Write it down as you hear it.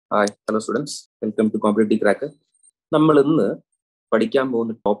Hi hello students, welcome to competitive crack. നമ്മൾ ഇന്ന് പഠിക്കാൻ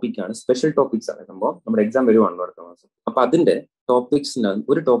പോകുന്ന ടോപ്പിക്കാണ് സ്പെഷ്യൽ ടോപ്പിക്സ് ആണ്. സംഭവം നമ്മുടെ എക്സാം വരുവാണല്ലോ അടുത്ത മാസം. അപ്പൊ അതിന്റെ ടോപ്പിക്സിന്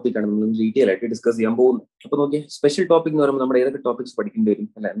ഒരു ടോപ്പിക്കാണ് നമ്മൾ ഡീറ്റെയിൽ ആയിട്ട് ഡിസ്കസ് ചെയ്യാൻ പോകുന്നത്. അപ്പൊ നോക്കിയാൽ സ്പെഷ്യൽ ടോപ്പിക് എന്ന് പറയുമ്പോൾ നമ്മുടെ ഏതൊക്കെ ടോപ്പിക്സ് പഠിക്കേണ്ടി വരും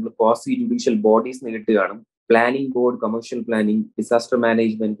അല്ലെ? നമ്മൾ ക്വാസി ജുഡീഷ്യൽ ബോഡീസ് നേരിട്ട് കാണും. Planning board, commercial planning, disaster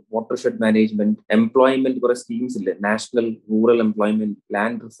management, watershed management, employment, കുറെ സ്കീംസ് ഇല്ലേ, national rural employment,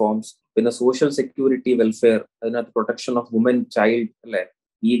 land reforms, പിന്നെ സോഷ്യൽ സെക്യൂരിറ്റി വെൽഫെയർ, അതിനകത്ത് പ്രൊട്ടക്ഷൻ ഓഫ് വുമൻ, ചൈൽഡ് അല്ലെ,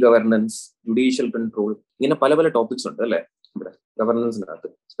 ഇ ഗവർണൻസ്, ജുഡീഷ്യൽ കൺട്രോൾ, ഇങ്ങനെ പല പല ടോപ്പിക്സ് ഉണ്ട് അല്ലെ ഇവിടെ ഗവർണൻസിനകത്ത്,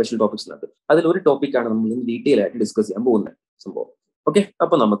 സ്പെഷ്യൽ ടോപ്പിക്സിനകത്ത്. അതിൽ ഒരു ടോപ്പിക്കാണ് നമ്മൾ ഇന്ന് ഡീറ്റെയിൽ ആയിട്ട് ഡിസ്കസ് ചെയ്യാൻ പോകുന്നത് സംഭവം. ഓക്കെ,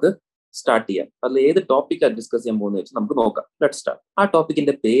 അപ്പൊ നമുക്ക് സ്റ്റാർട്ട് ചെയ്യാം. അതിൽ ഏത് ടോപ്പിക്കാണ് ഡിസ്കസ് ചെയ്യാൻ പോകുന്നത് വെച്ചാൽ നമുക്ക് നോക്കാം. Let start. ആ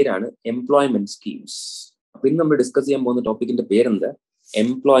ടോപ്പിക്കിന്റെ പേരാണ് എംപ്ലോയ്മെന്റ് സ്കീംസ്. അപ്പൊ ഇന്ന് നമ്മൾ ഡിസ്കസ് ചെയ്യാൻ പോകുന്ന ടോപ്പിക്കിന്റെ പേരെന്താ?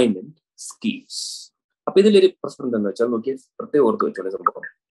 Employment schemes. അപ്പൊ ഇതിലൊരു പ്രശ്നം എന്താണെന്ന് വെച്ചാൽ നോക്കി പ്രത്യേകം ഓർത്ത് വെച്ചോളെ സംഭവം.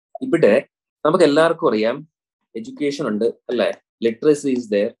 ഇവിടെ നമുക്ക് എല്ലാവർക്കും അറിയാം എഡ്യൂക്കേഷൻ ഉണ്ട് അല്ലെ, ലിറ്ററസി ഈസ്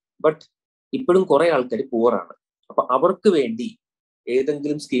ദെയർ, ബട്ട് ഇപ്പോഴും കുറെ ആൾക്കാർ പുവർ ആണ്. അപ്പൊ അവർക്ക് വേണ്ടി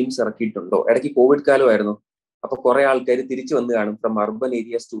ഏതെങ്കിലും സ്കീംസ് ഇറക്കിയിട്ടുണ്ടോ? ഇടയ്ക്ക് കോവിഡ് കാലമായിരുന്നു, അപ്പൊ കുറെ ആൾക്കാർ തിരിച്ചു വന്ന് കാണും from urban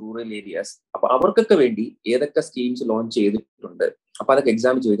areas to rural areas. അപ്പൊ അവർക്കൊക്കെ വേണ്ടി ഏതൊക്കെ സ്കീംസ് ലോഞ്ച് ചെയ്തിട്ടുണ്ട്? അപ്പൊ അതൊക്കെ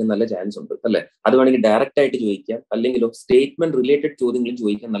എക്സാമിൽ ചോദിക്കാൻ നല്ല ചാൻസ് ഉണ്ട് അല്ലെ? അത് വേണമെങ്കിൽ ഡയറക്റ്റ് ആയിട്ട് ചോദിക്കാം, അല്ലെങ്കിലോ സ്റ്റേറ്റ്മെന്റ് റിലേറ്റഡ് ചോദ്യങ്ങളും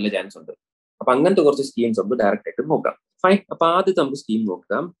ചോദിക്കാൻ നല്ല ചാൻസ് ഉണ്ട്. അപ്പൊ അങ്ങനത്തെ കുറച്ച് സ്കീംസ് നമുക്ക് ഡയറക്റ്റ് ആയിട്ട് നോക്കാം. ഫൈൻ. അപ്പൊ ആദ്യത്തെ നമുക്ക് സ്കീം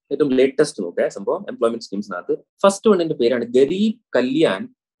നോക്കാം. ഏറ്റവും ലേറ്റസ്റ്റ് നോക്കാം സംഭവം എംപ്ലോയ്മെന്റ് സ്കീംസിനകത്ത്. ഫസ്റ്റ് വണ്ണിന്റെ പേരാണ് ഗരീബ് കല്യാൺ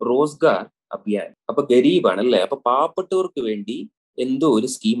റോസ്ഗാർ അഭിയാൻ. അപ്പൊ ഗരീബ് ആണ് അല്ലെ, അപ്പൊ പാവപ്പെട്ടവർക്ക് വേണ്ടി എന്തോ ഒരു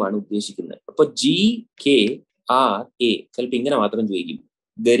സ്കീമാണ് ഉദ്ദേശിക്കുന്നത്. അപ്പൊ GKRA ചിലപ്പോ ഇങ്ങനെ മാത്രം ചോദിക്കും,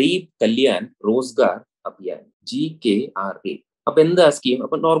 ഗരീബ് കല്യാൺ റോസ്ഗാർ അഭിയാൻ, GKRA. അപ്പൊ എന്താ സ്കീം?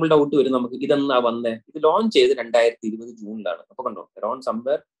 അപ്പൊ നോർമൽ ഡൗട്ട് വരും നമുക്ക്, ഇതെന്നാ വന്നേ? ഇത് ലോഞ്ച് ചെയ്ത് 2020 ജൂണിലാണ്. അപ്പൊ കണ്ടോ, അറൌണ്ട്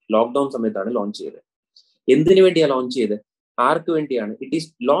സംവെയർ ലോക്ക്ഡൌൺ സമയത്താണ് ലോഞ്ച് ചെയ്തത്. എന്തിനു വേണ്ടിയാണ് ലോഞ്ച് ചെയ്തത്? ആർക്ക് വേണ്ടിയാണ്? It is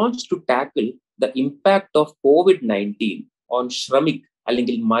launch to tackle the impact of COVID-19 on Shramik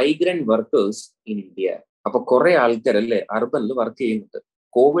അല്ലെങ്കിൽ മൈഗ്രന്റ് വർക്കേഴ്സ് ഇൻ ഇന്ത്യ. അപ്പൊ കുറെ ആൾക്കാർ അല്ലേ അർബനിൽ വർക്ക് ചെയ്യുന്നുണ്ട്.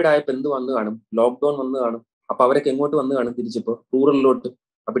 കോവിഡ് ആയപ്പോ എന്ത് വന്നു കാണും? ലോക്ക്ഡൌൺ വന്നു കാണും. അപ്പൊ അവരൊക്കെ എങ്ങോട്ട് വന്നു കാണും? തിരിച്ചിപ്പോ റൂറലിലോട്ട്.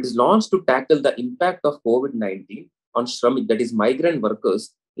 അപ്പൊ it is launch to tackle the impact of COVID-19 on Shramik, that is migrant workers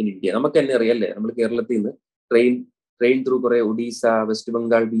in India. നമുക്ക് തന്നെ അറിയാല്ലേ, നമ്മൾ കേരളത്തിൽ നിന്ന് ട്രെയിൻ ത്രൂ കുറെ ഒഡീസ, വെസ്റ്റ്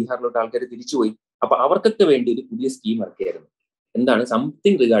ബംഗാൾ, ബീഹാറിലോട്ട് ആൾക്കാർ തിരിച്ചുപോയി. അപ്പൊ അവർക്കൊക്കെ വേണ്ടി ഒരു പുതിയ സ്കീം ഇറക്കിയായിരുന്നു. എന്താണ്?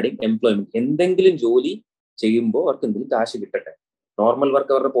 Something regarding employment. എന്തെങ്കിലും ജോലി ചെയ്യുമ്പോൾ അവർക്ക് എന്തെങ്കിലും കാശ് കിട്ടട്ടെ. നോർമൽ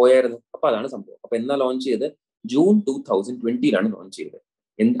വർക്ക് അവരുടെ പോയായിരുന്നു. അപ്പൊ അതാണ് സംഭവം. അപ്പൊ എന്നാ ലോഞ്ച് ചെയ്ത്? ജൂൺ 2020 ലോഞ്ച് ചെയ്തത്.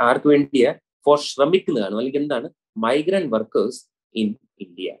 ആർക്ക് വേണ്ടിയാ? ഫോർ ശ്രമിക് എന്ന് കാണും, അല്ലെങ്കിൽ എന്താണ്? Migrant workers in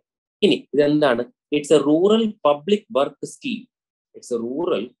India. ഇനി ഇതെന്താണ്? It's A rural public work scheme. It's A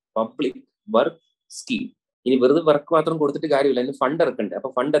rural public work scheme. ഇനി വെറുതെ വർക്ക് മാത്രം കൊടുത്തിട്ട് കാര്യമില്ല, അതിന് ഫണ്ട് ഇറക്കണ്ടേ. അപ്പൊ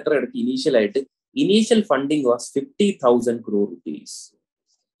ഫണ്ട് എത്ര ഇറക്കി? Initial funding was 50,000 crore rupees.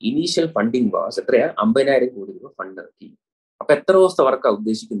 Initial funding was എത്രയാ? 50,000 കോടി രൂപ ഫണ്ട് ഇറക്കി. അപ്പൊ എത്ര ദിവസത്തെ വർക്കാണ്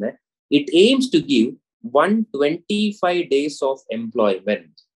ഉദ്ദേശിക്കുന്നത്? It aims to give 125 days of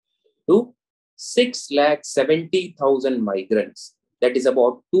employment to 6,70,000 migrants. That is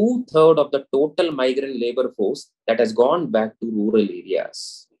about 2/3 of the total migrant labor force that has gone back to rural areas.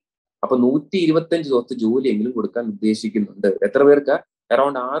 അപ്പൊ 125 ദിവസത്തെ ജോലിയെങ്കിലും കൊടുക്കാൻ ഉദ്ദേശിക്കുന്നുണ്ട്. എത്ര പേർക്ക്?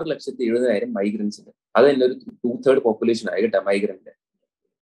 അറൌണ്ട് 6,70,000 മൈഗ്രൻസിന്. അത് തന്നെ ഒരു 2/3 പോപ്പുലേഷൻ ആയി കേട്ടോ മൈഗ്രന്റ്.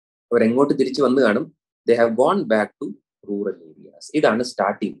 അവരെങ്ങോട്ട് തിരിച്ചു വന്ന് കാണും? They have gone back to rural areas. ഇതാണ്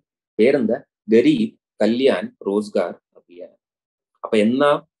സ്റ്റാർട്ടിങ്. പേരെന്താ? ഗരീബ് കല്യാൺ റോസ്ഗാർ അഭിയാൻ. അപ്പൊ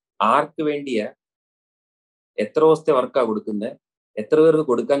എന്നാ, ആർക്ക് വേണ്ടിയാ, എത്ര ദിവസത്തെ വർക്കാ കൊടുക്കുന്നത്, എത്ര പേർക്ക്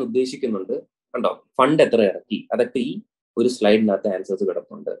കൊടുക്കാൻ ഉദ്ദേശിക്കുന്നുണ്ട്, കണ്ടോ ഫണ്ട് എത്ര ഇറക്കി, അതൊക്കെ ഈ ഒരു സ്ലൈഡിനകത്ത് ആൻസേഴ്സ്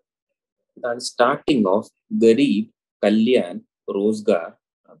കിടപ്പുണ്ട്. ഇതാണ് starting of Garib Kalyan Rozgar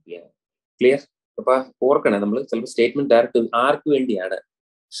Abhiyan. Clear? അപ്പൊ ഓർക്കണേ, നമ്മൾ ചിലപ്പോൾ സ്റ്റേറ്റ്മെന്റ് ഡയറക്റ്റ് ആർക്ക് വേണ്ടിയാണ്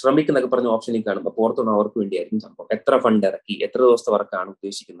ശ്രമിക്കുന്നൊക്കെ പറഞ്ഞ ഓപ്ഷനിൽ കാണും. അപ്പൊ ഓർത്തോണം, അവർക്ക് വേണ്ടിയായിരിക്കും സംഭവം. എത്ര ഫണ്ട് ഇറക്കി, എത്ര ദിവസത്തെ വർക്കാണ്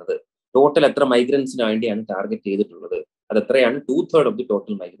ഉദ്ദേശിക്കുന്നത്, ടോട്ടൽ എത്ര മൈഗ്രൻസിന് വേണ്ടിയാണ് ടാർഗറ്റ് ചെയ്തിട്ടുള്ളത്, അത് എത്രയാണ്? 2/3 of the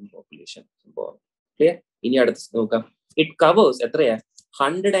total migrant population. സംഭവം ക്ലിയർ? ഇനി അടുത്ത് നോക്കാം. ഇറ്റ് കവേഴ്സ് എത്രയാ?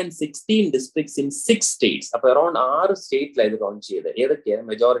 116 districts in 6 states. അപ്പൊ അറൌണ്ട് 6 സ്റ്റേറ്റിലായത് ലോഞ്ച് ചെയ്തത്. ഏതൊക്കെയാണ്?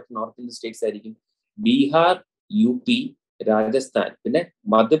 മെജോറിറ്റി നോർത്ത് ഇന്ത്യൻ സ്റ്റേറ്റ്സ് ആയിരിക്കും. ബീഹാർ, UP, രാജസ്ഥാൻ, പിന്നെ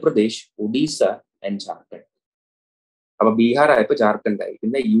മധ്യപ്രദേശ്, ഒഡീസ ആൻഡ് ജാർഖണ്ഡ്. അപ്പൊ ബീഹാർ ആയപ്പോ ജാർഖണ്ഡ് ആയി,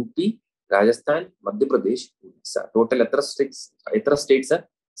 പിന്നെ UP, രാജസ്ഥാൻ, മധ്യപ്രദേശ്, ഒഡീസ. ടോട്ടൽ എത്ര States?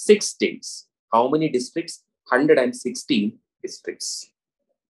 6 states. How many districts? 116 districts.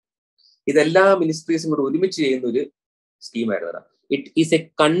 ഇതെല്ലാ മിനിസ്ട്രീസും കൂടെ ഒരുമിച്ച് ചെയ്യുന്ന ഒരു സ്കീമായിരുന്നു. It is A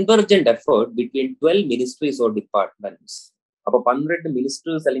convergent effort between 12 ministries or departments. അപ്പൊ 12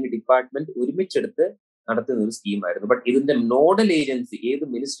 മിനിസ്ട്രീസ് അല്ലെങ്കിൽ ഡിപ്പാർട്ട്മെന്റ് ഒരുമിച്ചെടുത്ത് നടത്തുന്ന ഒരു സ്കീമായിരുന്നു. ബട്ട് ഇതിന്റെ നോഡൽ ഏജൻസി ഏത്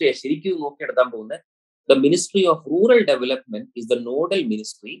മിനിസ്ട്രിയെ ശരിക്കും നോക്കിയെടുക്കാൻ പോകുന്നത്? The Ministry of Rural Development is the nodal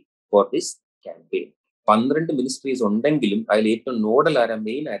ministry for this campaign. 12 ministries ഉണ്ടെങ്കിലും അതിൽ ഏറ്റവും നോഡൽ ആരാ,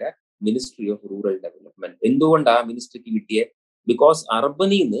 മെയിൻ ആരാ, മിനിസ്ട്രി ഓഫ് റൂറൽ ഡെവലപ്മെന്റ്. എന്തുകൊണ്ട് ആ മിനിസ്ട്രിക്ക് കിട്ടിയേ? ബിക്കോസ്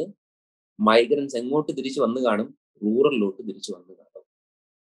അർബനിൽ നിന്ന് മൈഗ്രൻസ് എങ്ങോട്ട് തിരിച്ചു വന്നു കാണും? റൂറലിലോട്ട് തിരിച്ചു വന്നു കാണും.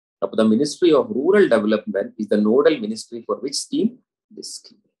 അപ്പൊ the ministry of rural development is the nodal ministry four which scheme? This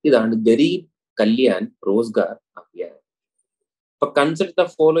scheme. ഇതാണ് ഗരീബ് കല്യാൺ റോസ്ഗാർ അഭിയാൻ. അപ്പൊ consider the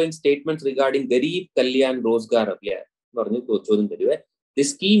following statements regarding Garib Kalyan Rozgar Abhiyan എന്ന് പറഞ്ഞ് ചോദ്യം തരുവേ. The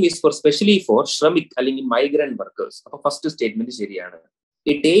scheme is four specially for Shramik അല്ലെങ്കിൽ മൈഗ്രന്റ് വർക്കേഴ്സ്. അപ്പൊ ഫസ്റ്റ് സ്റ്റേറ്റ്മെന്റ് ശരിയാണ്.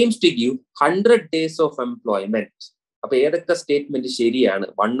 It aims to give 100 days of employment. അപ്പൊ ഏതൊക്കെ സ്റ്റേറ്റ്മെന്റ് ശരിയാണ്?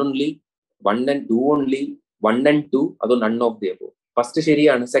 1 only, 1 and 2 only, 1 and 2, അതോ none of the above? First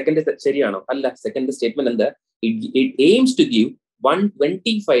ശരിയാണ്. സെക്കൻഡ് ശരിയാണോ? അല്ല. സെക്കൻഡ് സ്റ്റേറ്റ്മെന്റ് എന്താ? It aims to give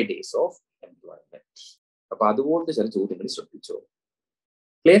 125 days of employment. അപ്പൊ അതുപോലത്തെ ചില ചോദ്യങ്ങൾ ശ്രദ്ധിച്ചോ.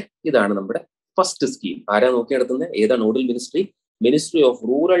 ക്ലിയർ? ഇതാണ് നമ്മുടെ ഫസ്റ്റ് സ്കീം. ആരാ നോക്കി നടത്തുന്നത്? ഏതാ nodal ministry? Ministry of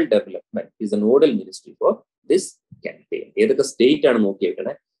rural development is A nodal ministry for this campaign. ഏതൊക്കെ സ്റ്റേറ്റ് ആണ് നോക്കി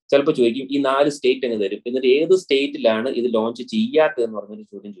വെക്കണേ? ചിലപ്പോൾ ചോദിക്കും ഈ 4 സ്റ്റേറ്റ് അങ്ങ് തരും, എന്നിട്ട് ഏത് സ്റ്റേറ്റിലാണ് ഇത് ലോഞ്ച് ചെയ്യാത്തതെന്ന് പറഞ്ഞൊരു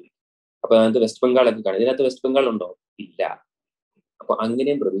ചോദ്യം ചോദിക്കും. അപ്പൊ അതിനകത്ത് വെസ്റ്റ് ബംഗാളൊക്കെ കാണും. ഇതിനകത്ത് വെസ്റ്റ് ബംഗാൾ ഉണ്ടോ? ഇല്ല. അപ്പൊ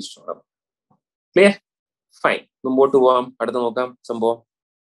അങ്ങനെയും പ്രതീക്ഷിച്ചോണം. ക്ലിയർ? ഫൈൻ. മുമ്പോട്ട് പോവാം. അടുത്ത നോക്കാം സംഭവം.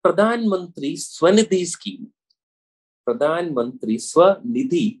 പ്രധാൻമന്ത്രി സ്വനിധി സ്കീം. പ്രധാൻമന്ത്രി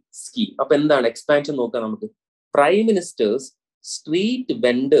സ്വനിധി സ്കീം. അപ്പൊ എന്താണ് എക്സ്പാൻഷൻ നോക്കാം നമുക്ക്. Prime ministers street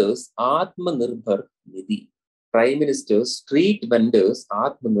vendors Atmanirbhar നിധി. Prime ministers street vendors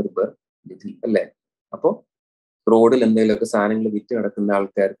Atmanirbhar നിധി അല്ലേ? അപ്പൊ റോഡിൽ എന്തെങ്കിലുമൊക്കെ സാധനങ്ങൾ വിറ്റ് നടക്കുന്ന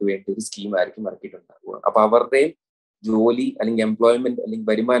ആൾക്കാർക്ക് വേണ്ടി ഒരു സ്കീം ആയിരിക്കും ഇറക്കിയിട്ടുണ്ടാവുക. അപ്പൊ അവരുടെയും ജോലി അല്ലെങ്കിൽ എംപ്ലോയ്മെന്റ് അല്ലെങ്കിൽ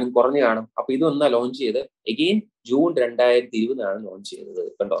വരുമാനം കുറഞ്ഞു കാണും. അപ്പൊ ഇതൊന്നാ ലോഞ്ച് ചെയ്ത് എഗെയിൻ ജൂൺ 2020 ലോഞ്ച് ചെയ്തത്.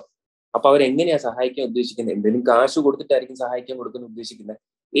 കണ്ടോ? അപ്പൊ അവരെങ്ങനെയാ സഹായിക്കാൻ ഉദ്ദേശിക്കുന്നത്? എന്തെങ്കിലും കാശ് കൊടുത്തിട്ടായിരിക്കും സഹായിക്കാൻ കൊടുക്കാൻ ഉദ്ദേശിക്കുന്നത്.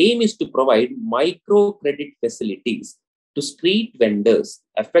 Aim is to provide micro credit facilities to street vendors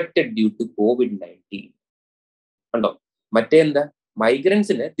affected due to COVID-19. കണ്ടോ? മറ്റേ എന്താ,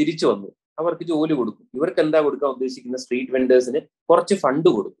 മൈഗ്രൻസിന് തിരിച്ചു വന്നു, അവർക്ക് ജോലി കൊടുക്കും. ഇവർക്ക് എന്താ കൊടുക്കാൻ ഉദ്ദേശിക്കുന്നത്? സ്ട്രീറ്റ് വെൻഡേഴ്സിന് കുറച്ച് ഫണ്ട്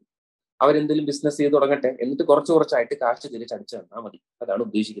കൊടുക്കും. അവരെന്തെങ്കിലും ബിസിനസ് ചെയ്ത് തുടങ്ങട്ടെ, എന്നിട്ട് കുറച്ചായിട്ട് കാശ് തിരിച്ചടിച്ചു തന്നാൽ മതി. അതാണ്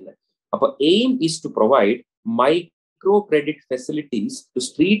ഉദ്ദേശിക്കുന്നത്. അപ്പൊ aim is to provide micro credit facilities to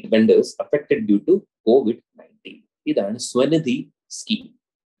street vendors affected due to COVID-19. ഇതാണ് സ്വനിധി സ്കീം.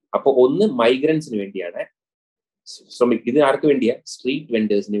 അപ്പൊ ഒന്ന് മൈഗ്രൻസിന് വേണ്ടിയാണ്, ഇത് ആർക്ക് വേണ്ടിയാ? സ്ട്രീറ്റ്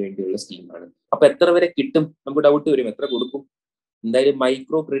വെൻഡേഴ്സിന് വേണ്ടിയുള്ള സ്കീമാണ്. അപ്പൊ എത്ര വരെ കിട്ടും? നമുക്ക് ഡൗട്ട് വരും. എത്ര കൊടുക്കും? എന്തായാലും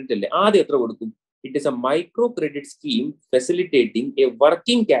മൈക്രോ ക്രെഡിറ്റ് അല്ലേ, ആദ്യം എത്ര കൊടുക്കും? It is A micro credit scheme facilitating A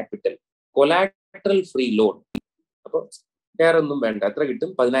working capital collateral free loan. അപ്പൊ വേറെ ഒന്നും വേണ്ട. എത്ര കിട്ടും?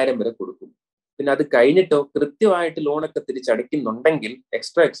 10,000 വരെ കൊടുക്കും. പിന്നെ അത് കഴിഞ്ഞിട്ടോ കൃത്യമായിട്ട് ലോണൊക്കെ തിരിച്ചടയ്ക്കുന്നുണ്ടെങ്കിൽ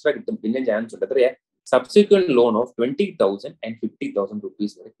എക്സ്ട്രാ കിട്ടും. പിന്നെ ചാൻസ് ഉണ്ട്. എത്രയാ? Subsequent loan of 20,000 and 50,000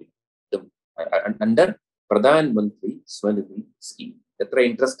 rupees വരെ കിട്ടും അണ്ടർ പ്രധാൻമന്ത്രി സ്വനിധി സ്കീം. എത്ര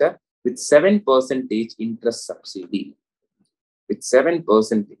ഇൻട്രസ്റ്റ്? വിത്ത് 7% ഇൻട്രസ്റ്റ് സബ്സിഡി. വിത്ത്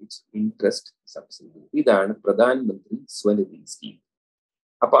 7% ഇൻട്രസ്റ്റ് സബ്സിഡി. ഇതാണ് പ്രധാൻമന്ത്രി സ്വനിധി സ്കീം.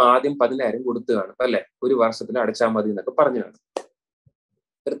 അപ്പൊ ആദ്യം 10,000 കൊടുത്തു കാണും അല്ലെ, ഒരു വർഷത്തിൽ അടച്ചാൽ മതി എന്നൊക്കെ പറഞ്ഞു കാണും.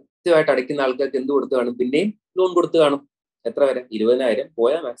 കൃത്യമായിട്ട് അടയ്ക്കുന്ന ആൾക്കാർക്ക് എന്ത് കൊടുത്തു കാണും? പിന്നെയും ലോൺ കൊടുത്തു കാണും. എത്ര വരെ? 20,000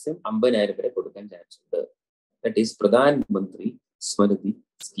 പോയാൽ മാക്സിമം 50,000 വരെ കൊടുക്കാൻ ചാൻസ് ഉണ്ട്. That is Pradhan Mantri Svanidhi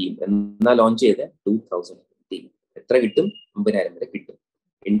scheme. എന്നാ ലോഞ്ച് ചെയ്ത് 2020. എത്ര കിട്ടും? 50,000 വരെ കിട്ടും.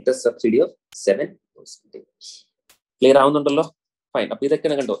 Interest subsidy of 7%. Clear ആവുന്നുണ്ടല്ലോ? Fine. അപ്പൊ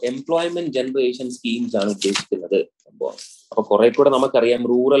ഇതൊക്കെ കണ്ടോ, എംപ്ലോയ്മെന്റ് ജനറേഷൻ സ്കീംസ് ആണ് ഉദ്ദേശിക്കുന്നത് സംഭവം. അപ്പൊ കുറെ കൂടെ നമുക്കറിയാം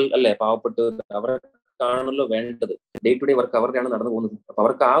റൂറൽ അല്ലെ, പാവപ്പെട്ടവർ അവർക്കാണല്ലോ വേണ്ടത്. ഡേ ടു ഡേ വർക്ക് അവരുടെയാണ് നടന്നു പോകുന്നത്. അപ്പൊ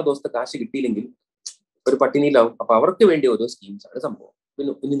അവർക്ക് ആ ദിവസത്തെ കാശ് കിട്ടിയില്ലെങ്കിൽ ഒരു പട്ടിണിയിലാവും. അപ്പൊ അവർക്ക് വേണ്ടി ഓരോ സ്കീംസ് ആണ് സംഭവം.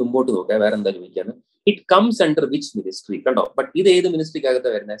 പിന്നെ ഇനി മുമ്പോട്ട് നോക്കുക. വേറെ എന്താ ചോദിക്കാന്ന്. It comes under which ministry? കണ്ടോ? ബട്ട് ഇത് ഏത് മിനിസ്ട്രിക്കകത്ത്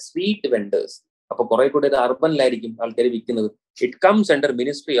വരുന്നത്? Street vendors. അപ്പൊ കുറെ കൂടെ ഇത് അർബനിലായിരിക്കും ആൾക്കാർ വിൽക്കുന്നത്. It comes under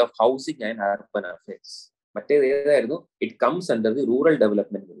ministry of housing and urban affairs. മറ്റേത് ഏതായിരുന്നു? It comes under the rural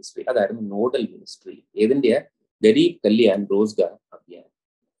development ministry. അതായിരുന്നു നോഡൽ മിനിസ്ട്രി. ഏതിന്റെ? ഗരീബ് കല്യാൺ റോസ്ഗാർ അഭിയാൻ.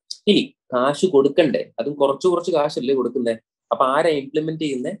 ഇനി കാശ് കൊടുക്കണ്ടേ? അതും കുറച്ച് കാശല്ലേ കൊടുക്കുന്നത്. അപ്പൊ ആരാ ഇംപ്ലിമെന്റ്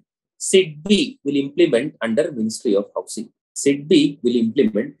ചെയ്യുന്നത്? SIDBI will implement under ministry of housing. SIDBI will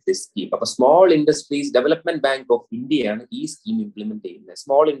implement this scheme. അപ്പൊ small industries development bank of ഇന്ത്യയാണ് ഈ സ്കീം ഇംപ്ലിമെന്റ് ചെയ്യുന്നത്.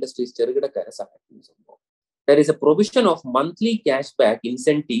 സ്മോൾ ഇൻഡസ്ട്രീസ്, ചെറുകിടക്കാരെ സഹായിക്കുന്ന സംഭവം. There is a provision of monthly cashback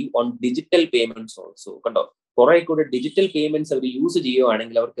incentive on digital payments also. കണ്ടോ? കുറെ കൂടെ digital payments അവർ use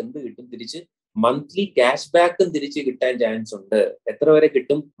ചെയ്യുവാണെങ്കിൽ അവർക്ക് എന്ത് കിട്ടും? തിരിച്ച് മന്ത്ലി ക്യാഷ് ബാക്കും തിരിച്ച് കിട്ടാൻ ചാൻസ് ഉണ്ട്. എത്ര വരെ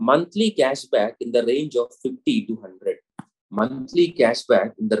കിട്ടും? Monthly cash back in the range of 50 to 100. Monthly cash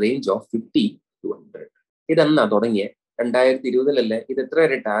back in the range of 50 to 100. ഇതെന്നാ തുടങ്ങിയ? 2020 ഇത് എത്ര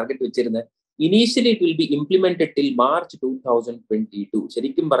വരെ ടാർഗറ്റ് വെച്ചിരുന്നത്? Initially it will be implemented till March 2022.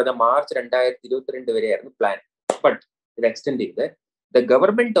 ശരിക്കും പറഞ്ഞ മാർച്ച് 2022 വരെയായിരുന്നു പ്ലാൻ. ബട്ട് ഇത് എക്സ്റ്റെൻഡ് ചെയ്ത് The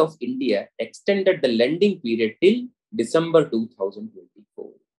government of India extended the lending period till December 2024.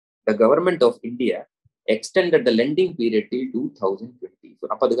 The government of India extended the lending period till 2024.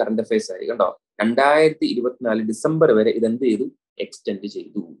 അപ്പോൾ അത് current affairs ആയി കണ്ടോ. 2024 December വരെ ഇതെന്ത് ചെയ്തു? എക്സ്റ്റെൻഡ്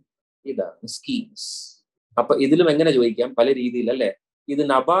ചെയ്തു. ഇതാണ് സ്കീംസ്. അപ്പൊ ഇതിലും എങ്ങനെ ചോദിക്കാം? പല രീതിയിൽ അല്ലെ. ഇത്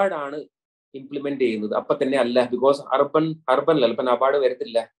നബാർഡ് ആണ് ഇംപ്ലിമെന്റ് ചെയ്യുന്നത്. അപ്പൊ തന്നെ അല്ല, ബിക്കോസ് അർബനിലല്ല. ഇപ്പൊ നബാർഡ്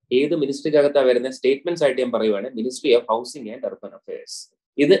വരത്തില്ല. ഏത് മിനിസ്ട്രിക്കകത്താ വരുന്ന സ്റ്റേറ്റ്മെന്റ്സ് ആയിട്ട് ഞാൻ പറയുവാണ്. Ministry of housing and urban affairs.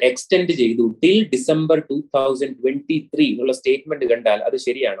 ഇത് എക്സ്റ്റെൻഡ് ചെയ്തു ടിൽ ഡിസംബർ 2023 എന്നുള്ള സ്റ്റേറ്റ്മെന്റ് കണ്ടാൽ അത്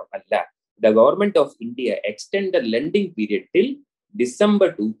ശരിയാണോ? അല്ല. The government of India extend lending period till December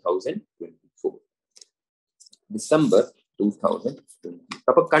 2024. December 2020.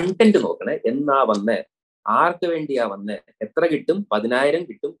 അപ്പൊ കണ്ടന്റ് നോക്കണേ. എന്നാ വന്നേ, ആർക്ക് വേണ്ടിയാ വന്നേ, എത്ര കിട്ടും? 10,000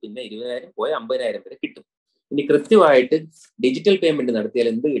 കിട്ടും, പിന്നെ 20,000 പോയ 50,000 വരെ കിട്ടും. ഇനി കൃത്യമായിട്ട് ഡിജിറ്റൽ പേയ്മെന്റ് നടത്തിയാൽ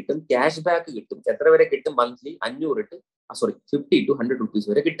എന്ത് കിട്ടും? ക്യാഷ് ബാക്ക് കിട്ടും. എത്ര വരെ കിട്ടും? മന്ത്ലി 50 to 100 rupees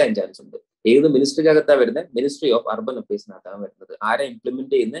വരെ കിട്ടാൻ ചാൻസ് ഉണ്ട്. ഏത് മിനിസ്ട്രിക്കകത്താ വരുന്നത്? മിനിസ്ട്രി ഓഫ് അർബൻ അഫയേഴ്സിനകത്താണ് വരുന്നത്. ആരെ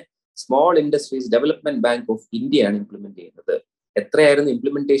ഇംപ്ലിമെന്റ് ചെയ്യുന്നത്? Small industries development bank of India ആണ് ഇംപ്ലിമെന്റ് ചെയ്യുന്നത്. എത്രയായിരുന്നു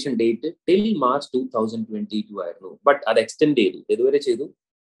ഇംപ്ലിമെന്റേഷൻ ഡേറ്റ്? ടിൽ മാർച്ച് 2022 ആയിരുന്നു. ബട്ട് അത് എക്സ്റ്റെൻഡ് ചെയ്തു. ഏതുവരെ ചെയ്തു?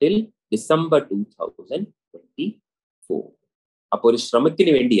 Till December 2024. അപ്പൊ ഒരു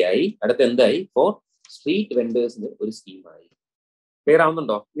ശ്രമത്തിന് വേണ്ടിയായി. അടുത്ത എന്തായി? ഫോർ സ്ട്രീറ്റ് വെൻഡേഴ്സിന് ഒരു സ്കീമായി. ക്ലിയർ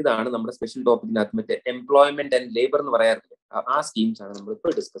ആവുന്നുണ്ടോ? ഇതാണ് നമ്മുടെ സ്പെഷ്യൽ ടോപ്പിക്കിനകത്ത് മറ്റേ എംപ്ലോയ്മെന്റ് ആൻഡ് ലേബർ എന്ന് പറയാറില്ല. ആ സ്കീംസ് ആണ് നമ്മൾ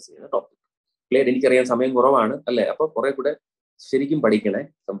ഇപ്പോൾ ഡിസ്കസ് ചെയ്യുന്ന ടോപ്പിക്. ക്ലിയർ? എനിക്കറിയാൻ സമയം കുറവാണ് അല്ലെ. അപ്പൊ കുറെ കൂടെ ശരിക്കും പഠിക്കണേ.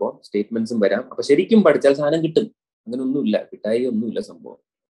 സംഭവം സ്റ്റേറ്റ്മെന്റ്സും വരാം. അപ്പൊ ശരിക്കും പഠിച്ചാൽ സാധനം കിട്ടും. അങ്ങനെ ഒന്നുമില്ല, കിട്ടായി ഒന്നുമില്ല സംഭവം.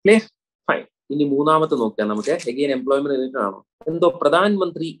 ക്ലിയർ? ഫൈൻ. ഇനി മൂന്നാമത്തെ നോക്കാം നമുക്ക്. എഗെയിൻ എംപ്ലോയ്മെന്റ് റിലേറ്റഡ് ആണോ? എന്തോ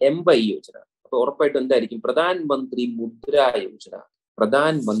പ്രധാനമന്ത്രി എംവൈ യോജന. അപ്പൊ ഉറപ്പായിട്ടും എന്തായിരിക്കും? പ്രധാനമന്ത്രി മുദ്ര യോജന.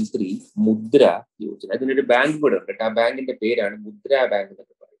 പ്രധാനമന്ത്രി മുദ്ര യോജന. അതിനൊരു ബാങ്ക് കൂടെ ഉണ്ട്. ആ ബാങ്കിന്റെ പേരാണ് മുദ്ര ബാങ്ക്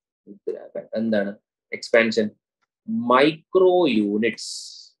എന്നൊക്കെ പറയും. മുദ്ര ബാങ്ക് എന്താണ്? Expansion micro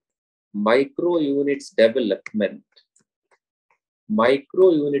units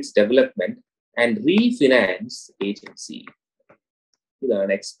development and refinance agency.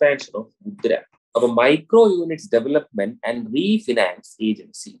 ഇതാണ് എക്സ്പാൻഷൻ ഓഫ് മുദ്ര. അപ്പൊ micro units development and refinance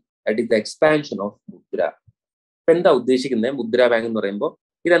agency, that is the expansion of മുദ്ര. ഇപ്പൊ എന്താ ഉദ്ദേശിക്കുന്നത്? മുദ്ര ബാങ്ക് എന്ന് പറയുമ്പോൾ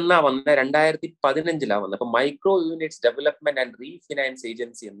ഇതെന്നാ വന്ന 2015 വന്നത്. അപ്പൊ micro units development and refinance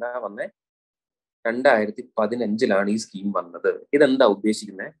agency എന്നാ വന്നത്? 2015 ഈ സ്കീം വന്നത്. ഇതെന്താ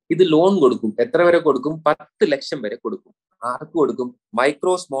ഉദ്ദേശിക്കുന്നത്? ഇത് ലോൺ കൊടുക്കും. എത്ര വരെ കൊടുക്കും? 10 ലക്ഷം വരെ കൊടുക്കും. ആർക്ക് കൊടുക്കും?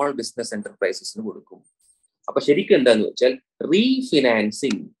 മൈക്രോ സ്മോൾ ബിസിനസ് എന്റർപ്രൈസസിന് കൊടുക്കും. അപ്പൊ ശരിക്കും എന്താന്ന് വെച്ചാൽ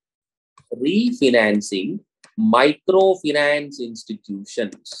റീഫിനാൻസിങ് മൈക്രോ ഫിനാൻസ്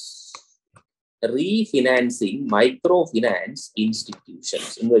ഇൻസ്റ്റിറ്റ്യൂഷൻസ്.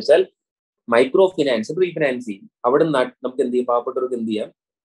 എന്ന് വെച്ചാൽ മൈക്രോ ഫിനാൻസ് റീഫിനാൻസ് ചെയ്യും. അവിടെ നമുക്ക് എന്ത് ചെയ്യും? പാവപ്പെട്ടവർക്ക് എന്ത് ചെയ്യാം?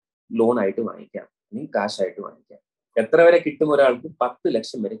 ലോൺ ആയിട്ട് വാങ്ങിക്കാം, കാശ് ആയിട്ട് വാങ്ങിക്കാം. എത്ര വരെ കിട്ടും? ഒരാൾക്ക് 10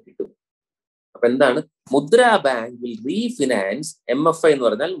 ലക്ഷം വരെ കിട്ടും. അപ്പൊ എന്താണ്? മുദ്ര ബാങ്ക് വിൽ റീഫിനാൻസ് MFI എന്ന്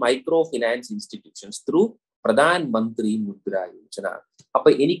പറഞ്ഞാൽ മൈക്രോ ഫിനാൻസ് ഇൻസ്റ്റിറ്റ്യൂഷൻസ് ത്രൂ പ്രധാനമന്ത്രി മുദ്ര യോജന. അപ്പൊ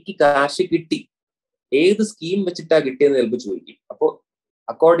എനിക്ക് കാശ് കിട്ടി. ഏത് സ്കീം വെച്ചിട്ടാ കിട്ടിയെന്ന് ചിലപ്പോൾ ചോദിക്കും. അപ്പോ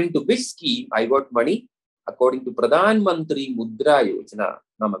according to which scheme I got money? According to പ്രധാനമന്ത്രി മുദ്ര യോജന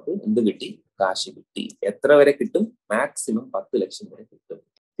നമുക്ക് എന്ത് കിട്ടി? കാശ് കിട്ടി. എത്ര വരെ കിട്ടും? മാക്സിമം 10 ലക്ഷം വരെ കിട്ടും.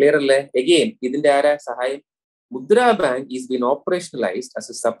 ക്ലിയർ അല്ലേ? എഗെയിൻ ഇതിന്റെ ആരാ സഹായം? മുദ്ര bank is been ഓപ്പറേഷണലൈസ്ഡ് as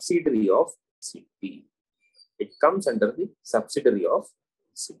A subsidiary of city. It comes under the subsidiary of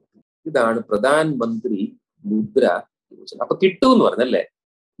city. ഇതാണ് പ്രധാനമന്ത്രി മുദ്ര യോജന. അപ്പൊ കിട്ടും എന്ന് പറഞ്ഞല്ലേ.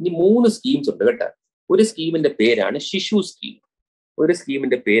 ഇനി 3 സ്കീംസ് ഉണ്ട് കേട്ടോ. ഒരു സ്കീമിന്റെ പേരാണ് ശിശു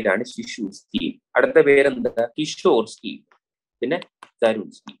സ്കീം. അടുത്ത പേരെന്താ? കിഷോർ സ്കീം. പിന്നെ തരുൺ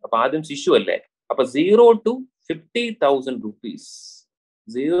സ്കീം. അപ്പൊ ആദ്യം ശിശു അല്ലേ. അപ്പൊ 0 to 50,000 rupees.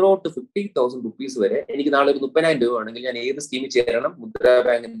 0 to 50,000 rupees വരെ എനിക്ക് നാളെ ഒരു 30,000 രൂപ ആണെങ്കിൽ ഞാൻ ഏത് സ്കീമിൽ ചേരണം? മുദ്ര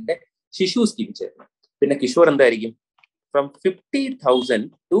ബാങ്കിന്റെ ശിശു സ്കീമിൽ ചേരണം. പിന്നെ കിഷോർ എന്തായിരിക്കും? From 50,000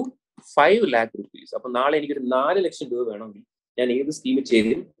 to 5 lakh rupees. അപ്പൊ നാളെ എനിക്കൊരു 4 ലക്ഷം രൂപ വേണമെങ്കിൽ ഞാൻ ഏത് സ്കീമിൽ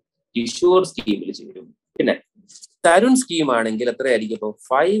ചേരും? കിഷോർ സ്കീമിൽ ചേരും. പിന്നെ തരുൺ സ്കീം ആണെങ്കിൽ എത്രയായിരിക്കും? അപ്പോൾ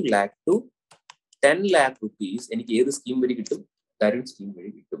 5 lakh to 10 lakh rupees എനിക്ക് ഏത് സ്കീം വഴി കിട്ടും? തരുൺ സ്കീം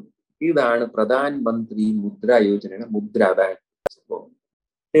വഴി കിട്ടും. ഇതാണ് പ്രധാനമന്ത്രി മുദ്ര യോജനയുടെ മുദ്ര ബാങ്ക്.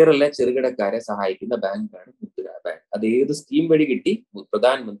 ക്ലിയറല്ലേ? ചെറുകിടക്കാരെ സഹായിക്കുന്ന ബാങ്കാണ് മുദ്ര ബാങ്ക്. അത് ഏത് സ്കീം വഴി കിട്ടി?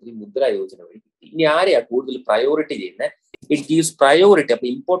 പ്രധാനമന്ത്രി മുദ്ര യോജന വഴി കിട്ടി. ഇനി ആരെയാ കൂടുതൽ പ്രയോറിറ്റി ചെയ്യുന്നത്? It gives priority. അപ്പൊ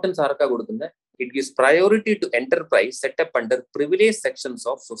ഇമ്പോർട്ടൻസ് ആർക്കാ കൊടുക്കുന്നത്? It gives priority to enterprise setup under privilege sections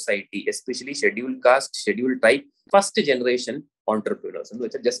of society, especially scheduled caste, scheduled tribe, first generation entrepreneurs എന്ന്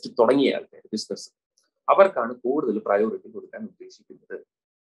വെച്ചാൽ ജസ്റ്റ് തുടങ്ങിയ ആൾക്കാർ, ബിസിനസ്, അവർക്കാണ് കൂടുതൽ പ്രയോറിറ്റി കൊടുക്കാൻ ഉദ്ദേശിക്കുന്നത്.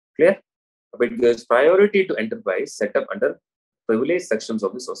 ക്ലിയർ? അപ്പൊ it gives priority to enterprise setup under privileged sections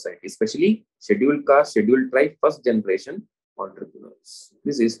of the society, especially scheduled caste, scheduled tribe, first generation entrepreneurs.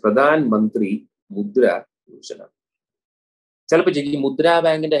 This is Pradhan Mantri Mudra Yojana. ചിലപ്പോൾ ചോദിക്കും മുദ്രാ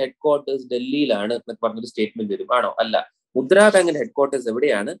ബാങ്കിന്റെ ഹെഡ്ക്വാർട്ടേഴ്സ് ഡൽഹിയിലാണ് എന്നൊക്കെ പറഞ്ഞൊരു സ്റ്റേറ്റ്മെന്റ് വരും. ആണോ? അല്ല. മുദ്രാ ബാങ്കിന്റെ ഹെഡ്ക്വാർട്ടേഴ്സ്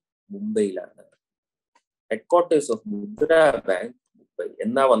എവിടെയാണ്? മുംബൈയിലാണ്. Headquarters of Mudra bank Mumbai.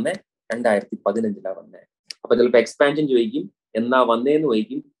 എന്നാ വന്നേ? 2015 വന്നേ. അപ്പൊ ചിലപ്പോൾ എക്സ്പാൻഷൻ ചോദിക്കും, എന്നാ വന്നേന്ന്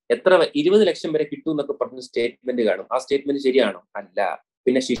ചോദിക്കും, എത്ര 20 ലക്ഷം വരെ കിട്ടും എന്നൊക്കെ പറഞ്ഞ സ്റ്റേറ്റ്മെന്റ് കാണും. ആ സ്റ്റേറ്റ്മെന്റ് ശരിയാണോ? അല്ല.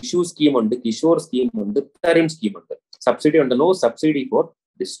 പിന്നെ ശിശു സ്കീം ഉണ്ട്, കിഷോർ സ്കീം ഉണ്ട്, തരുൺ സ്കീം ഉണ്ട്. സബ്സിഡി ഉണ്ട്. No subsidy for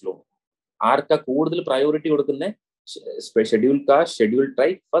this loan. ആർക്കാ കൂടുതൽ പ്രയോറിറ്റി കൊടുക്കുന്നത്? Schedule caste, schedule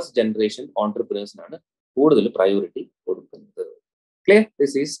tribe, first generation ഓൺടർപ്രനേഴ്സിനാണ് കൂടുതൽ പ്രയോറിറ്റി കൊടുക്കുന്നത്. Clear?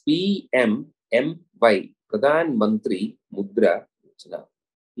 This is PMMY, Pradhan മന്ത്രി മുദ്ര യോജന.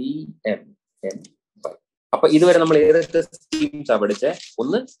 PMMY. അപ്പൊ ഇതുവരെ നമ്മൾ ഏതൊക്കെ സ്കീംസാ പഠിച്ചേ?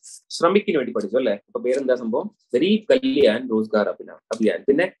 ഒന്ന് ശ്രമിക്കിന് വേണ്ടി പഠിച്ചു അല്ലെ? അപ്പൊ പേരെന്താ സംഭവം? ഗരീബ് കല്യാൺ റോസ്ഗാർ അഭിയാൻ.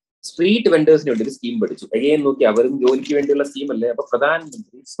 പിന്നെ സ്ട്രീറ്റ് വെൻഡേഴ്സിന് വേണ്ടി ഒരു സ്കീം പഠിച്ചു. അയ്യം നോക്കി, അവരും ജോലിക്ക് വേണ്ടിയുള്ള സ്കീം അല്ലേ? അപ്പൊ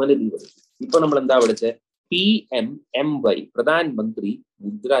പ്രധാനമന്ത്രി സ്വനിധി പഠിച്ചു. ഇപ്പൊ നമ്മൾ എന്താ പഠിച്ചത്? PMMY, പ്രധാൻ മന്ത്രി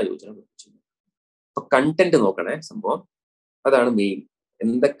മുദ്ര യോജന പഠിച്ചു. അപ്പൊ കണ്ടന്റ് നോക്കണേ സംഭവം. അതാണ് മെയിൻ.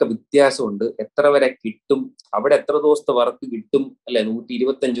 എന്തൊക്കെ വ്യത്യാസമുണ്ട്, എത്ര വരെ കിട്ടും, അവിടെ എത്ര ദിവസത്തെ വർക്ക് കിട്ടും അല്ലെ?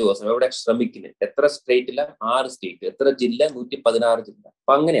 125 ദിവസം. എവിടെ? ശ്രമിക്കുന്നത്. എത്ര സ്റ്റേറ്റില? 6 സ്റ്റേറ്റ്. എത്ര ജില്ല? 116 ജില്ല.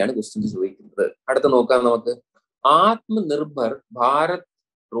 അപ്പൊ അങ്ങനെയാണ് ക്വസ്റ്റ്യൻസ് ചോദിക്കുന്നത്. അടുത്ത നോക്കാം നമുക്ക്. ആത്മനിർഭർ ഭാരത്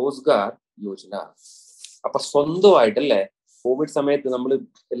റോസ്ഗാർ യോജന. അപ്പൊ സ്വന്തമായിട്ടല്ലേ? കോവിഡ് സമയത്ത് നമ്മൾ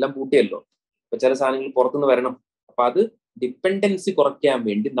എല്ലാം പൂട്ടിയല്ലോ. അപ്പൊ ചില സാധനങ്ങൾ പുറത്തുനിന്ന് വരണം. അപ്പൊ അത് ഡിപ്പെൻഡൻസി കുറയ്ക്കാൻ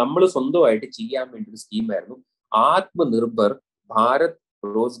വേണ്ടി നമ്മൾ സ്വന്തമായിട്ട് ചെയ്യാൻ വേണ്ടി ഒരു സ്കീമായിരുന്നു ആത്മനിർഭർ ഭാരത്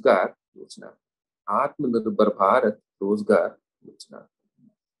റോസ്ഗാർ യോജന. ആത്മനിർഭർ ഭാരത് റോസ്ഗാർ യോജന.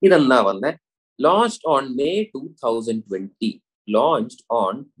 ഇതെന്നാ വന്നേ? Launched on May 2020. Launched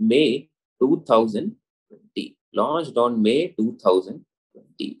on May 2020. Launched on May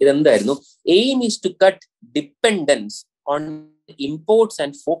 2020. ഇതെന്തായിരുന്നു? Aim is to cut dependence on imports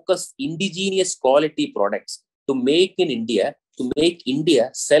and focus indigenous quality products to make India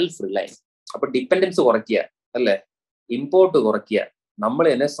self-reliant. അപ്പൊ ഡിപ്പെൻഡൻസ് കുറയ്ക്കുക അല്ലെ? ഇമ്പോർട്ട് കുറയ്ക്കുക, നമ്മൾ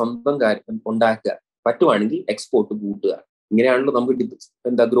തന്നെ സ്വന്തം കാര്യം ഉണ്ടാക്കുക, പറ്റുവാണെങ്കിൽ എക്സ്പോർട്ട് കൂട്ടുക. ഇങ്ങനെയാണല്ലോ നമുക്ക്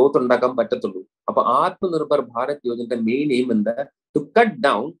ഗ്രോത്ത് ഉണ്ടാക്കാൻ പറ്റത്തുള്ളൂ. അപ്പൊ ആത്മനിർഭർ ഭാരത് യോജനയുടെ മെയിൻ എയിം എന്താ? To cut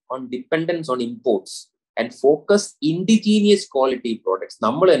down on dependence on imports and focus indigenous quality products.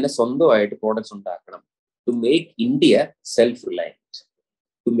 നമ്മൾ തന്നെ സ്വന്തമായിട്ട് പ്രോഡക്ട്സ് ഉണ്ടാക്കണം. To make India self-reliant.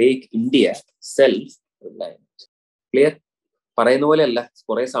 To make India self-reliant. Clear? പറയുന്ന പോലെ അല്ല,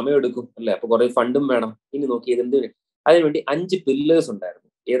 കുറെ സമയം എടുക്കും അല്ലെ? അപ്പൊ കുറെ ഫണ്ടും വേണം. ഇനി നോക്കി എന്ത്? അതിനുവേണ്ടി 5 പില്ലേഴ്സ് ഉണ്ടായിരുന്നു.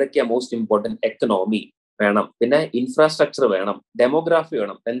 ഏതൊക്കെയാ? മോസ്റ്റ് ഇമ്പോർട്ടന്റ് എക്കണോമി വേണം, പിന്നെ ഇൻഫ്രാസ്ട്രക്ചർ വേണം, ഡെമോഗ്രാഫി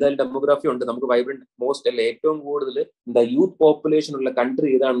വേണം. എന്തായാലും ഡെമോഗ്രാഫി ഉണ്ട്. നമുക്ക് വൈബ്രന്റ് മോസ്റ്റ് അല്ലെ ഏറ്റവും കൂടുതൽ യൂത്ത് പോപ്പുലേഷൻ ഉള്ള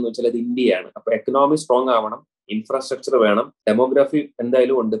കൺട്രി ഏതാണെന്ന് വെച്ചാൽ അത് ഇന്ത്യയാണ്. അപ്പൊ എക്കണോമി സ്ട്രോങ് ആവണം, ഇൻഫ്രാസ്ട്രക്ചർ വേണം, ഡെമോഗ്രാഫി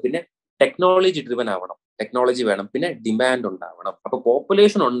എന്തായാലും ഉണ്ട്, പിന്നെ ടെക്നോളജി ഡ്രിവൻ ആവണം, ടെക്നോളജി വേണം, പിന്നെ ഡിമാൻഡ് ഉണ്ടാവണം. അപ്പൊ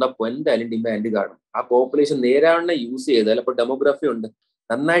പോപ്പുലേഷൻ ഉണ്ടപ്പോൾ എന്തായാലും ഡിമാൻഡ് കാണും. ആ പോപ്പുലേഷൻ നേരാവണ്ണം യൂസ് ചെയ്താൽ അപ്പൊ ഡെമോഗ്രാഫി ഉണ്ട്.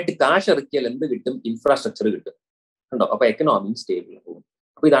 നന്നായിട്ട് കാശ് ഇറക്കിയാൽ എന്ത് കിട്ടും? ഇൻഫ്രാസ്ട്രക്ചർ കിട്ടും. കണ്ടോ? അപ്പൊ എക്കണോമി സ്റ്റേബിൾ ആവും.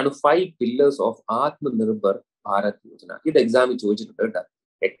 അപ്പൊ ഇതാണ് 5 പില്ലേഴ്സ് ഓഫ് ആത്മനിർഭർ ഭാരത് യോജന. ഇത് എക്സാമിൽ ചോദിച്ചിട്ടുണ്ട് കേട്ടോ.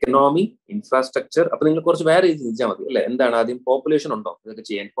 Economy, infrastructure. അപ്പൊ നിങ്ങൾ കുറച്ച് വേറെ ചോദിച്ചാൽ മതി അല്ലെ? എന്താണ്? ആദ്യം പോപ്പുലേഷൻ ഉണ്ടോ? ഇതൊക്കെ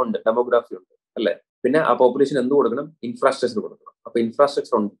ചെയ്യാൻ ഉണ്ട്. ഡെമോഗ്രാഫി ഉണ്ട് അല്ലെ? പിന്നെ ആ പോപ്പുലേഷൻ എന്ത് കൊടുക്കണം? ഇൻഫ്രാസ്ട്രക്ചർ കൊടുക്കണം. അപ്പൊ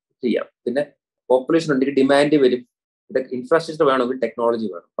ഇൻഫ്രാസ്ട്രക്ചർ ചെയ്യാം. പിന്നെ പോപ്പുലേഷൻ ഉണ്ടെങ്കിൽ ഡിമാൻഡ് വരും. ഇതൊക്കെ ഇൻഫ്രാസ്ട്രക്ചർ വേണമെങ്കിൽ ടെക്നോളജി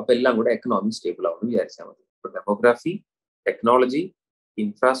വേണം. അപ്പൊ എല്ലാം കൂടെ എക്കണോമി സ്റ്റേബിൾ ആവുമെന്ന് വിചാരിച്ചാൽ മതി. അപ്പൊ demography, technology,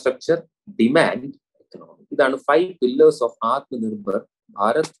 infrastructure, demand, economy. ഇതാണ് 5 പില്ലേഴ്സ് ഓഫ് ആത്മനിർഭർ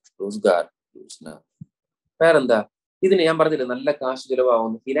ഭാരത് റോസ്ഗാർ യോജന. വേറെന്താ? ഇതിന് ഞാൻ പറഞ്ഞില്ല നല്ല കാശ്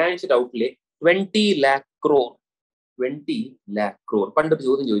ചിലവാകുന്നു. Financial outlay 20 lakh crore. 20 lakh crore. പണ്ടൊരു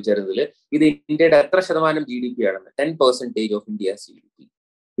ചോദ്യം ചോദിച്ചായിരുന്നതിൽ ഇത് ഇന്ത്യയുടെ എത്ര ശതമാനം GDP ആണെന്ന്? 10% of India's GDP.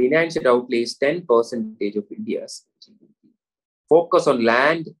 Financial outlay is 10% of India's GDP. Focus on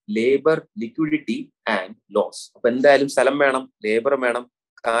land, labor, liquidity and laws. അപ്പൊ എന്തായാലും സ്ഥലം വേണം, ലേബർ വേണം,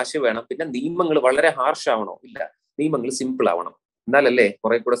 കാശ് വേണം, പിന്നെ നിയമങ്ങൾ വളരെ ഹാർഷ് ആവണോ? ഇല്ല, നിയമങ്ങൾ സിമ്പിൾ ആവണം. എന്നാലല്ലേ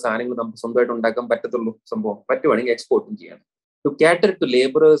കുറെ കൂടെ സാധനങ്ങൾ നമുക്ക് സ്വന്തമായിട്ട് ഉണ്ടാക്കാൻ പറ്റത്തുള്ളൂ. സംഭവം പറ്റുവാണെങ്കിൽ എക്സ്പോർട്ടും ചെയ്യണം. To cater to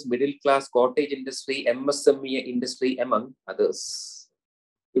laborers, middle class, cottage industry, MSME industry among others.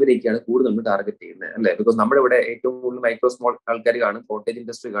 ഇവരൊക്കെയാണ് കൂടുതൽ നമ്മൾ ടാർഗറ്റ് ചെയ്യുന്നത് അല്ലെ? ബിക്കോസ് നമ്മുടെ ഇവിടെ ഏറ്റവും കൂടുതൽ മൈക്രോ സ്മോൾ ആൾക്കാർ കാണും, കോട്ടേജ്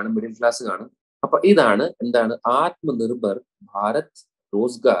ഇൻഡസ്ട്രി കാണും, മിഡിൽ ക്ലാസ് കാണും. അപ്പൊ ഇതാണ് എന്താണ്? ആത്മനിർഭർ ഭാരത്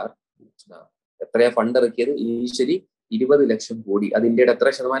റോസ്ഗാർ യോജന. എത്രയാ ഫണ്ട് ഇറക്കിയത്? ഇനീഷ്യലി 20 ലക്ഷം കോടി. അത് ഇന്ത്യയുടെ എത്ര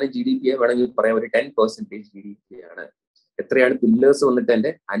ശതമാനം GDP വേണമെങ്കിൽ പറയാം? ഒരു 10% GDP ആണ്. എത്രയാണ് പില്ലേഴ്സ് വന്നിട്ട്?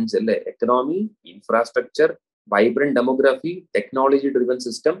 എന്റെ 5 അല്ലെ? Economy, infrastructure, vibrant demography, technology driven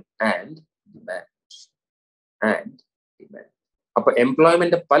system and demand. അപ്പൊ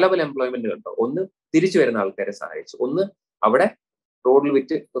എംപ്ലോയ്മെന്റ് പല എംപ്ലോയ്മെന്റ് കണ്ടോ? ഒന്ന് തിരിച്ചു വരുന്ന ആൾക്കാരെ സഹായിച്ചു, ഒന്ന് അവിടെ റോഡിൽ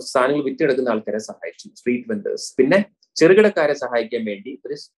സാധനങ്ങൾ വിറ്റെടുക്കുന്ന ആൾക്കാരെ സഹായിച്ചു, സ്ട്രീറ്റ് വെൻഡേഴ്സ്. പിന്നെ ചെറുകിടക്കാരെ സഹായിക്കാൻ വേണ്ടി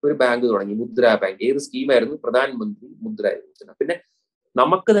ഒരു ബാങ്ക് തുടങ്ങി, മുദ്രാ ബാങ്ക്. ഏത് സ്കീമായിരുന്നു? പ്രധാനമന്ത്രി മുദ്ര യോജന. പിന്നെ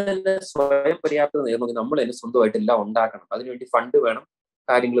നമുക്ക് തന്നെ സ്വയം പര്യാപ്തത നേടണമെങ്കിൽ നമ്മൾ തന്നെ സ്വന്തമായിട്ട് എല്ലാം ഉണ്ടാക്കണം. അതിനുവേണ്ടി ഫണ്ട് വേണം,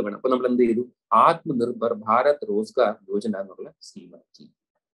 കാര്യങ്ങൾ വേണം. അപ്പൊ നമ്മൾ എന്ത് ചെയ്തു? ആത്മനിർഭർ ഭാരത് റോസ്ഗാർ യോജന എന്നുള്ള സ്കീമാക്കി.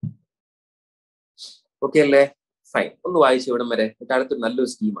 ഓക്കെ അല്ലേ? ഫൈൻ. ഒന്ന് വായിച്ചു ഇവിടം വരെ. അടുത്തൊരു നല്ലൊരു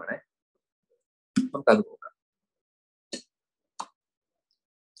സ്കീമാണ്, നമുക്കത് നോക്കാം.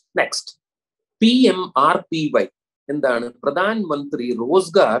 നെക്സ്റ്റ്, PMRPY എന്താണ്? പ്രധാനമന്ത്രി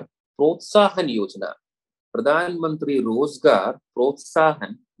റോസ്ഗാർ പ്രോത്സാഹൻ യോജന. പ്രധാനമന്ത്രി റോസ്ഗാർ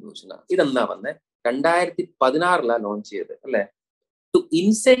പ്രോത്സാഹൻ യോജന ഇതെന്നാ വന്നേ? 2016 ലോഞ്ച് ചെയ്ത് അല്ലെ? To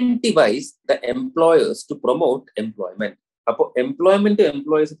ഇൻസെന്റിവൈസ് the employers to promote employment. അപ്പോൾ എംപ്ലോയ്മെന്റ്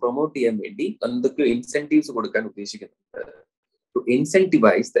എംപ്ലോയേഴ്സ് പ്രൊമോട്ട് ചെയ്യാൻ വേണ്ടി എന്തൊക്കെയോ ഇൻസെന്റീവ്സ് കൊടുക്കാൻ ഉദ്ദേശിക്കുന്നുണ്ട്. To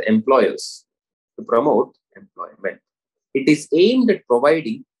ഇൻസെന്റിവൈസ് the employers to promote employment. It is aimed at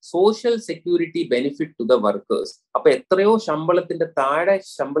providing social security benefit to the workers. അപ്പൊ എത്രയോ ശമ്പളത്തിന്റെ താഴെ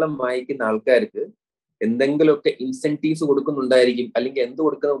ശമ്പളം വാങ്ങിക്കുന്ന ആൾക്കാർക്ക് എന്തെങ്കിലുമൊക്കെ ഇൻസെന്റീവ്സ് കൊടുക്കുന്നുണ്ടായിരിക്കും, അല്ലെങ്കിൽ എന്ത്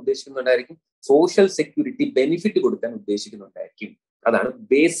കൊടുക്കാൻ ഉദ്ദേശിക്കുന്നുണ്ടായിരിക്കും? സോഷ്യൽ സെക്യൂരിറ്റി ബെനിഫിറ്റ് കൊടുക്കാൻ ഉദ്ദേശിക്കുന്നുണ്ടായിരിക്കും. അതാണ്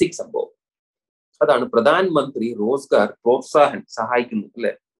ബേസിക് സംഭവം. അതാണ് പ്രധാനമന്ത്രി റോസ്ഗാർ പ്രോത്സാഹൻ സഹായിക്കുന്നു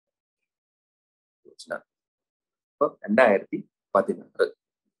അല്ലെ? അപ്പൊ 2016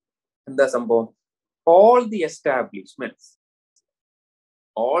 എന്താ സംഭവം? all the establishments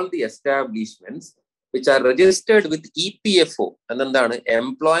which are registered with EPFO. എന്താണ്?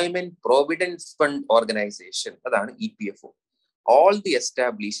 Employment Providence fund organisation. അതാണ് EPFO. all the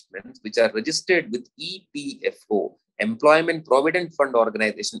establishments which are registered with EPFO, Employment Provident Fund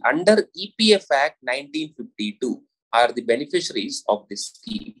Organization, under EPF Act 1952 are the beneficiaries of this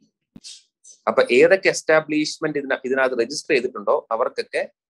scheme. അപ്പൊ ഏതൊക്കെ establishment ഇതിനകത്ത് register ചെയ്തിട്ടുണ്ടോ അവർക്കൊക്കെ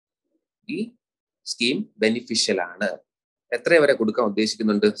ഈ scheme beneficial ആണ്. എത്ര വരെ കൊടുക്കാൻ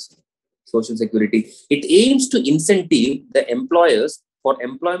ഉദ്ദേശിക്കുന്നുണ്ട്? Social security. It aims to incentive the employers for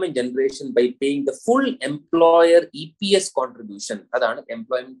employment generation by paying the full employer EPS contribution. അതാണ്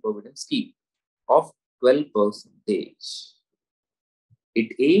Employment Provident Scheme of 12%. It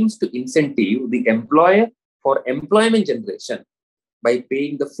aims to incentive the employer for employment generation by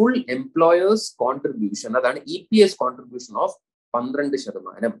paying the full employer's contribution. അതാണ് EPS contribution of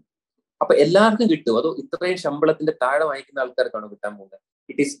 12%. അപ്പൊ എല്ലാവർക്കും കിട്ടും, അതോ ഇത്രയും ശമ്പളത്തിന്റെ താഴെ വാങ്ങിക്കുന്ന ആൾക്കാർക്കാണ് കിട്ടാൻ പോകുന്നത്?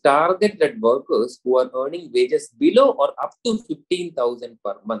 It is targeted at workers who are earning wages below or up to 15,000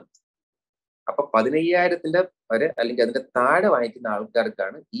 per month. അപ്പൊ 15,000 വരെ അല്ലെങ്കിൽ അതിന്റെ താഴെ വാങ്ങിക്കുന്ന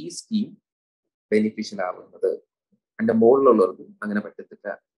ആൾക്കാർക്കാണ് ഈ സ്കീം ബെനിഫിഷ്യൽ ആവുന്നത്. അതിന്റെ മുകളിലുള്ളവർക്കും അങ്ങനെ പറ്റത്തില്ല.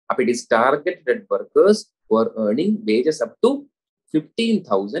 അപ്പൊ it is targeted at workers who are earning wages up to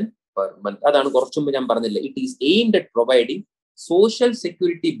 15,000 per month. അതാണ് കുറച്ചു മുമ്പ് ഞാൻ പറഞ്ഞില്ലേ, it is aimed at providing social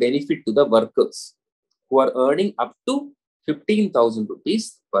security benefit to the workers who are earning up to 15,000 rupees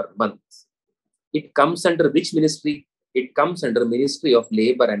per month. It comes under which ministry? It comes under Ministry of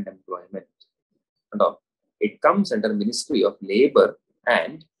Labour and Employment. And it comes under Ministry of Labour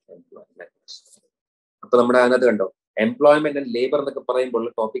and Employment. അപ്പോൾ നമ്മുടെ അതിനകത്ത് കണ്ടോ, employment and labour എന്നൊക്കെ പറയുമ്പോൾ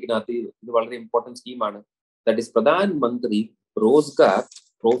ടോപ്പിക്കിനകത്ത് ഇത് വളരെ important സ്കീമാണ്. That is Pradhan മന്ത്രി റോസ്ഗാർ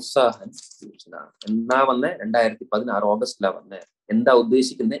പ്രോത്സാഹൻ യോജന. എന്നാ വന്നേ? 2016 ഓഗസ്റ്റിലാണ് വന്നേ. എന്താ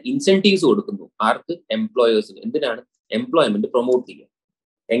ഉദ്ദേശിക്കുന്നത്? ഇൻസെന്റീവ്സ് കൊടുക്കുന്നു. ആർക്ക്? എംപ്ലോയേഴ്സിന്. എന്തിനാണ്? എംപ്ലോയ്മെന്റ് പ്രൊമോട്ട് ചെയ്യുക.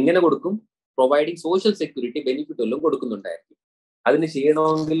 എങ്ങനെ കൊടുക്കും? പ്രൊവൈഡിങ് സോഷ്യൽ സെക്യൂരിറ്റി ബെനിഫിറ്റ് എല്ലാം കൊടുക്കുന്നുണ്ടായിരിക്കും. അതിന്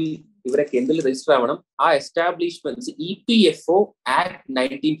ചെയ്യണമെങ്കിൽ ഇവരൊക്കെ എന്തിൽ രജിസ്റ്റർ ആവണം? ആ എസ്റ്റാബ്ലിഷ്മെന്റ്സ് EPFO Act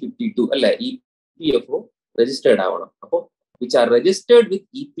 1952 അല്ലെ? EPFO രജിസ്റ്റേർഡ് ആവണം. അപ്പോൾ which are registered with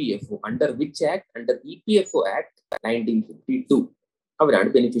EPFO under which act? Under EPFO Act 1952. അവരാണ്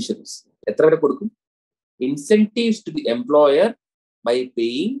ബെനിഫിഷ്യറീസ്. എത്ര വരെ കൊടുക്കും? Incentives to the employer by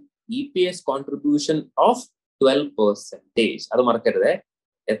paying EPS contribution of 12%. അത് മറക്കരുത്.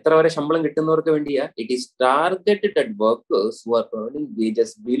 എത്ര വരെ ശമ്പളം കിട്ടുന്നവർക്ക് വേണ്ടിയാ? It is targeted at workers who are earning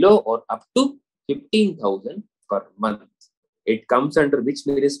wages below or up to 15,000 per month. It comes under which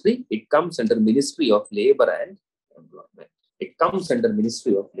ministry? It comes under Ministry of Labour and Employment. It comes under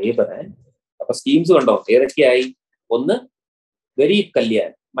Ministry of Labour and. അപ്പൊ schemes കണ്ടോ ഏതൊക്കെയായി? ഒന്ന് Garib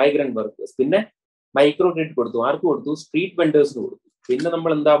Kalyan, migrant workers. പിന്നെ micro credit കൊടുത്തു. ആർക്ക് കൊടുത്തു? Street വെൻഡേഴ്സിന് കൊടുത്തു. പിന്നെ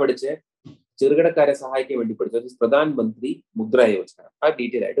നമ്മൾ എന്താ പഠിച്ചത്? ചെറുകിടക്കാരെ സഹായിക്കാൻ വേണ്ടി പഠിച്ചു. പ്രധാനമന്ത്രി മുദ്ര യോജന. ആ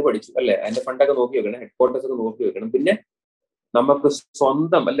ഡീറ്റെയിൽ ആയിട്ട് പഠിച്ചു അല്ലെ? അതിന്റെ ഫണ്ടൊക്കെ നോക്കി വെക്കണം, ഹെഡ്ക്വാർട്ടേഴ്സ് ഒക്കെ നോക്കി വെക്കണം. പിന്നെ നമുക്ക്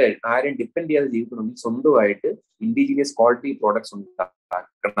സ്വന്തം അല്ലെ, ആരെയും ഡിപ്പെൻഡ് ചെയ്യാതെ ജീവിക്കണമെങ്കിൽ സ്വന്തമായിട്ട് ഇൻഡിജീനിയസ് ക്വാളിറ്റി പ്രോഡക്ട്സ്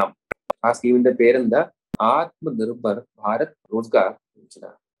ഉണ്ടാക്കണം. ആ സ്കീമിന്റെ പേരെന്താ? ആത്മനിർഭർ ഭാരത് റോസ്ഗാർ യോജന.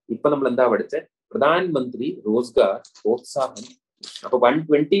 ഇപ്പൊ നമ്മൾ എന്താ പഠിച്ചത്? പ്രധാനമന്ത്രി റോസ്ഗാർ പ്രോത്സാഹൻ. അപ്പൊ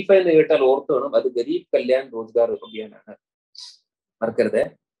 125 എന്ന് കേട്ടാൽ ഓർത്ത് വേണം, അത് ഗരീബ് കല്യാൺ റോസ്ഗാർ അഭിയാനാണ്, മറക്കരുത്.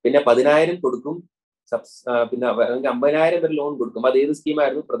 പിന്നെ 10,000 കൊടുക്കും പിന്നെ 50,000 വരെ ലോൺ കൊടുക്കും. അത് ഏത്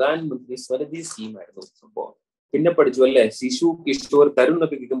സ്കീമായിരുന്നു? പ്രധാനമന്ത്രി സ്വനിധി സ്കീമായിരുന്നു സംഭവം. പിന്നെ പഠിച്ചു അല്ലെ, ശിശു കിഷോർ തരുൺ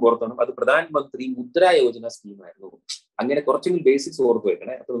എന്നൊക്കെ കേൾക്കുമ്പോൾ ഓർത്തോണം, അത് പ്രധാനമന്ത്രി മുദ്ര യോജന സ്കീമായിരുന്നു. അങ്ങനെ കുറച്ചെങ്കിലും ബേസിക്സ് ഓർത്ത്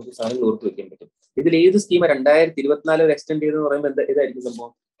വെക്കണേ, അപ്പൊ നമുക്ക് സാധനങ്ങൾ ഓർത്ത് വെക്കാൻ പറ്റും. ഇതിൽ ഏത് സ്കീം 2024 വരെ എക്സ്റ്റെൻഡ് ചെയ്തെന്ന് പറയുമ്പോൾ ഏതായിരിക്കും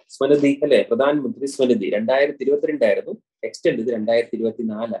സംഭവം? സ്വനിധി അല്ലെ, പ്രധാനമന്ത്രി സ്വനിധി 2022 ആയിരുന്നു, എക്സ്റ്റെൻഡ് ചെയ്ത്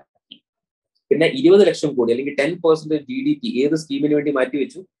 2024 ആക്കി. പിന്നെ 20 ലക്ഷം കോടി അല്ലെങ്കിൽ 10% GDP ഏത് സ്കീമിന് വേണ്ടി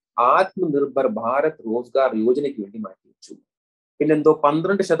മാറ്റിവെച്ചു? ആത്മനിർഭർ ഭാരത് റോസ്ഗാർ യോജനയ്ക്ക് വേണ്ടി മാറ്റിവെച്ചു. പിന്നെന്തോ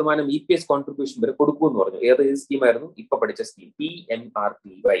 12% EPS കോൺട്രിബ്യൂഷൻ വരെ കൊടുക്കുമെന്ന് പറഞ്ഞു. ഏത് സ്കീമായിരുന്നു? ഇപ്പൊ പഠിച്ച സ്കീം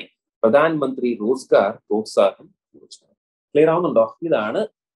PMRPY, പ്രധാനമന്ത്രി റോസ്ഗാർ പ്രോത്സാഹൻ യോജന. ക്ലിയർ ആവുന്നുണ്ടോ? ഇതാണ്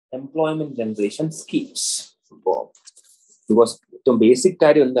എംപ്ലോയ്മെന്റ് ജനറേഷൻ സ്കീംസ്. ബിക്കോസ് ഏറ്റവും ബേസിക്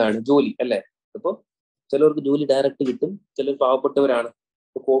കാര്യം എന്താണ്? ജോലി അല്ലെ. ഇപ്പൊ ചിലർക്ക് ജോലി ഡയറക്റ്റ് കിട്ടും, ചിലർ പാവപ്പെട്ടവരാണ്.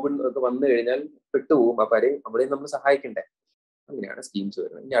 ഇപ്പൊ കോവിഡ് ഒക്കെ വന്നു കഴിഞ്ഞാൽ പെട്ടുപോകും. അപ്പൊ അവിടെയും നമ്മൾ സഹായിക്കണ്ടേ. അങ്ങനെയാണ് സ്കീംസ്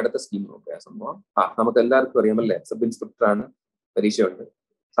വരുന്നത്. ഇനി അടുത്ത സ്കീം നോക്കുക. സംഭവം നമുക്ക് എല്ലാവർക്കും അറിയാമല്ലേ, സബ് ഇൻസ്പെക്ടർ ആണ്, പരീക്ഷയുണ്ട്,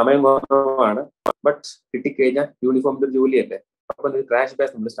 സമയം കുറവാണ്, ബട്ട് കിട്ടിക്കഴിഞ്ഞാൽ യൂണിഫോമിന്റെ ഒരു ജോലിയല്ലേ. അപ്പൊ ക്രാഷ്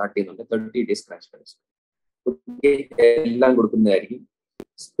ബാച്ച് നമ്മൾ സ്റ്റാർട്ട് ചെയ്യുന്നുണ്ട്. 30 days ക്രാഷ് ബാച്ച് എല്ലാം കൊടുക്കുന്നതായിരിക്കും.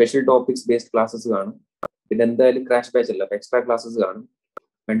 സ്പെഷ്യൽ ടോപ്പിക്സ് ബേസ്ഡ് ക്ലാസ്സസ് കാണും. പിന്നെ എന്തായാലും ക്രാഷ് ബാച്ച് അല്ല, എക്സ്ട്രാ ക്ലാസ്സസ് കാണും,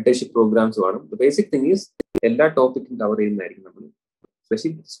 മെന്റർഷിപ്പ് പ്രോഗ്രാംസ് കാണും. ബേസിക് തിങ് ഈസ് എല്ലാ ടോപ്പിക്കും കവർ ചെയ്യുന്നതായിരിക്കും. നമ്മൾ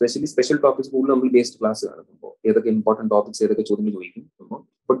സ്പെഷ്യലി സ്പെഷ്യൽ ടോപ്പിക്സ് കൂടുതൽ നമ്മൾ ബേസ്ഡ് ക്ലാസ് കാണുമ്പോൾ ഏതൊക്കെ ഇമ്പോർട്ടന്റ് ടോപ്പിക്സ്, ഏതൊക്കെ ചോദ്യങ്ങൾ ചോദിക്കും.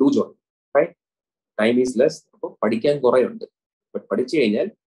 അപ്പോൾ do join. Right, time is less. അപ്പോൾ പഠിക്കാൻ കുറെ ഉണ്ട്, ബട്ട് പഠിച്ചു കഴിഞ്ഞാൽ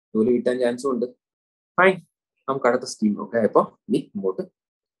ജോലി കിട്ടാൻ ചാൻസും ഉണ്ട്. ഫൈൻ, നമുക്ക് അടുത്ത സ്കീം നോക്കാം. അപ്പൊ ഇനി മുമ്പോട്ട്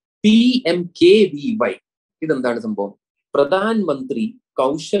PMKVY. ഇതെന്താണ് സംഭവം? പ്രധാനമന്ത്രി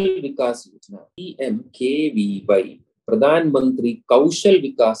കൗശൽ വികാസ് യോജന. PMKVY, പ്രധാനമന്ത്രി കൗശൽ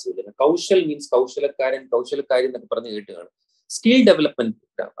വികാസ് യോജന. കൗശൽ മീൻസ് കൗശലക്കാരൻ, കൗശലക്കാരി എന്നൊക്കെ പറഞ്ഞ് കേട്ട് കാണും. സ്കിൽ ഡെവലപ്മെന്റ്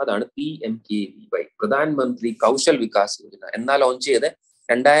പ്രോഗ്രാം, അതാണ് PMKVY, പ്രധാനമന്ത്രി കൗശൽ വികാസ് യോജന. എന്നാ ലോഞ്ച് ചെയ്ത്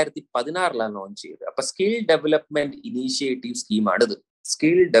 2016 ലോഞ്ച് ചെയ്തത്. അപ്പൊ skill development initiative സ്കീമാണിത്.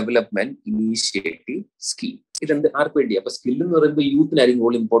 Skill development initiative scheme. ഇതെന്ത്, ആർക്ക് വേണ്ടി? അപ്പൊ സ്കിൽ എന്ന് പറയുമ്പോൾ യൂത്തിനായിരിക്കും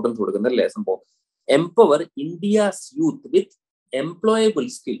കൂടുതൽ ഇമ്പോർട്ടൻസ് കൊടുക്കുന്നത് അല്ലേ സംഭവം. എംപവർ ഇന്ത്യസ് യൂത്ത് വിത്ത് എംപ്ലോയബിൾ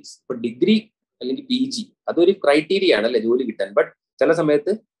സ്കിൽസ്. ഇപ്പൊ ഡിഗ്രി അല്ലെങ്കിൽ PG അതൊരു ക്രൈറ്റീരിയ ആണ് അല്ലെ ജോലി കിട്ടാൻ. ബട്ട് ചില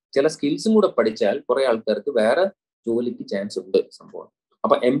സമയത്ത് ചില സ്കിൽസും കൂടെ പഠിച്ചാൽ കുറെ ആൾക്കാർക്ക് വേറെ ജോലിക്ക് ചാൻസ് ഉണ്ട് സംഭവം.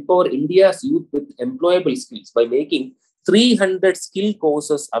 അപ്പൊ empower India's youth with employable skills by making 300 skill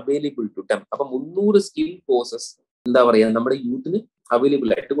courses available to them. അപ്പൊ 300 സ്കിൽ കോഴ്സസ് എന്താ പറയാ നമ്മുടെ യൂത്തിന്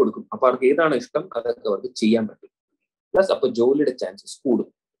അവൈലബിൾ ആയിട്ട് കൊടുക്കും. അപ്പൊ അവർക്ക് ഏതാണ് ഇഷ്ടം അതൊക്കെ അവർക്ക് ചെയ്യാൻ പറ്റും. പ്ലസ് അപ്പൊ ജോലിയുടെ ചാൻസസ് കൂടും.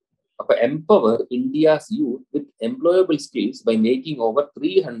 അപ്പൊ empower India's youth with employable skills by making over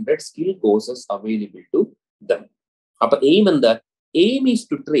 300 skill courses available to them. അപ്പൊ എയിം എന്താ? Aim is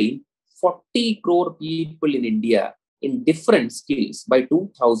to train 40 crore people in India in different skills by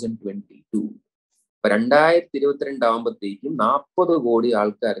 2022. 2022 ആകുമ്പോഴത്തേക്കും 40 കോടി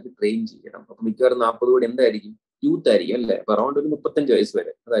ആൾക്കാർക്ക് ട്രെയിൻ ചെയ്യണം. അപ്പൊ മിക്കവാറും 40 കോടി എന്തായിരിക്കും? യൂത്ത് ആയിരിക്കും അല്ലെ. അപ്പൊ അറൗണ്ട് ഒരു 35 വയസ്സ്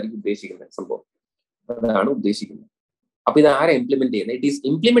വരെ അതായിരിക്കും ഉദ്ദേശിക്കുന്നത് സംഭവം. അതാണ് ഉദ്ദേശിക്കുന്നത്. അപ്പൊ ഇത് ആരെ ഇംപ്ലിമെന്റ് ചെയ്യുന്നത്? It is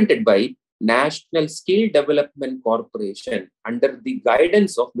implemented by national skill development corporation under the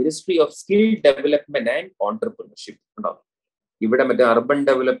guidance of ministry of skill development and entrepreneurship. ഉണ്ടാവും ഇവിടെ മറ്റേ അർബൻ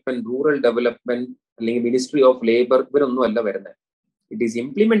ഡെവലപ്മെന്റ്, റൂറൽ ഡെവലപ്മെന്റ് അല്ലെങ്കിൽ മിനിസ്ട്രി ഓഫ് ലേബർ ഇവരൊന്നും അല്ല വരുന്നത്. It is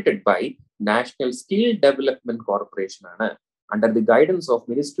implemented by national skill development corporation ആണ് under the guidance of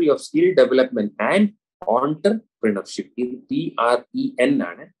ministry of skill development and entrepreneurship. ഇത് PREN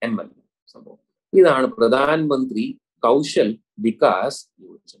ആണ്, ML സംഭവം. ഇതാണ് പ്രധാനമന്ത്രി കൗശൽ വികാസ്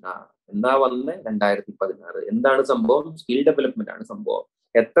യോജന. എന്നാ വന്നത്? 2016. എന്താണ് സംഭവം? സ്കിൽ ഡെവലപ്മെന്റ് ആണ് സംഭവം.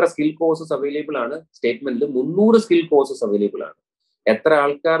 എത്ര സ്കിൽ കോഴ്സസ് അവൈലബിൾ ആണ്? സ്റ്റേറ്റ്മെന്റിൽ 300 സ്കിൽ കോഴ്സസ് അവൈലബിൾ ആണ്. എത്ര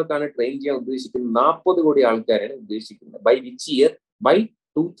ആൾക്കാർക്കാണ് ട്രെയിൻ ചെയ്യാൻ ഉദ്ദേശിക്കുന്നത്? 40 കോടി ആൾക്കാരാണ് ഉദ്ദേശിക്കുന്നത്. By which year? ബൈ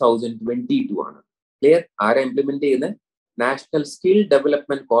 2022 ആണ്. ക്ലിയർ? ആരാ ഇംപ്ലിമെന്റ് ചെയ്യുന്നത്? നാഷണൽ സ്കിൽ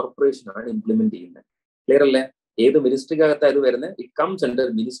ഡെവലപ്മെന്റ് കോർപ്പറേഷൻ ആണ് ഇംപ്ലിമെന്റ് ചെയ്യുന്നത്. ക്ലിയർ അല്ലേ? ഏത് മിനിസ്ട്രിക്കകത്ത് അത് വരുന്നത്? It comes under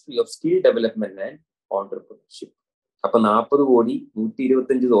ministry of skill development and entrepreneurship. അപ്പൊ 40 കോടി,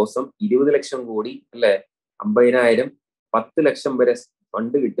 125 ദിവസം, 20 ലക്ഷം കോടി അല്ലെ, 50,000, 10 ലക്ഷം വരെ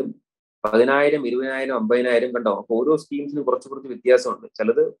ഫണ്ട് കിട്ടും. 10,000, 20,000, 50,000 കണ്ടോ. അപ്പൊ ഓരോ സ്കീംസിനും കുറച്ച് വ്യത്യാസമുണ്ട്.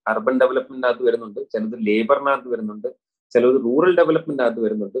 ചിലത് അർബൻ ഡെവലപ്മെന്റിനകത്ത് വരുന്നുണ്ട്, ചിലത് ലേബറിനകത്ത് വരുന്നുണ്ട്, ചിലത് റൂറൽ ഡെവലപ്മെന്റിനകത്ത്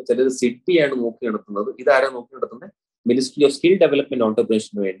വരുന്നുണ്ട്, ചിലത് സിറ്റിയാണ് നോക്കി നടത്തുന്നത്. ഇതാരാ നോക്കി നടത്തുന്നത്? മിനിസ്ട്രി ഓഫ് സ്കിൽ ഡെവലപ്മെന്റ്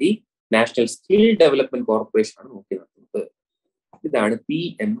ഓൺടർപ്രണർഷിപ്പിന് വേണ്ടി നാഷണൽ സ്കിൽ ഡെവലപ്മെന്റ് കോർപ്പറേഷൻ ആണ് നോക്കി നടത്തുന്നത്. ഇതാണ്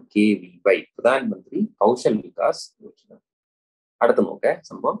PMKVY, പ്രധാനമന്ത്രി കൗശൽ വികാസ് യോജന. അടുത്ത നോക്കേ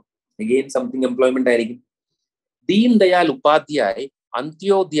സംഭവം. അഗെയിൻ സംതിങ് എംപ്ലോയ്മെന്റ് ആയിരിക്കും. ദീൻ ദയാൽ ഉപാധ്യായ്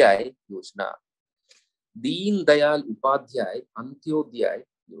അന്ത്യോദയായ് യോജന. ദീൻ ദയാൽ ഉപാധ്യായ് അന്ത്യോദയായ്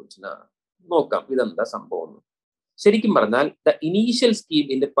യോജന. നോക്കാം ഇതെന്താ സംഭവം. ശരിക്കും പറഞ്ഞാൽ ദ ഇനീഷ്യൽ സ്കീം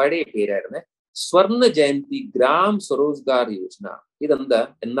ഇതിന്റെ പഴയ പേരായിരുന്നു സ്വർണ്ണ ജയന്തി ഗ്രാം സ്വരോസ്ഗാർ യോജന. ഇതെന്താ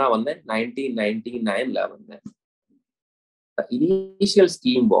എന്നാ വന്നേ? 1999 വന്നേ. ഇനീഷ്യൽ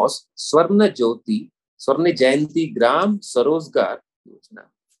സ്കീം വാസ് സ്വർണ്ണ ജയന്തി ഗ്രാം സ്വരോസ്ഗാർ യോജന.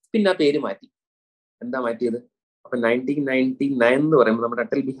 പിന്നെ ആ പേര് മാറ്റി. എന്താ മാറ്റിയത്? അപ്പൊ 1999 എന്ന് പറയുമ്പോൾ നമ്മുടെ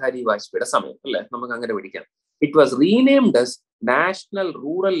അടൽ ബിഹാരി വാജ്പേയിയുടെ സമയം അല്ലെ, നമുക്ക് അങ്ങനെ പഠിക്കാം. It was renamed as national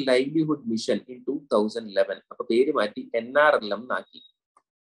rural livelihood mission in 2011. അപ്പൊ പേര് മാറ്റി NRLM എന്നാക്കി.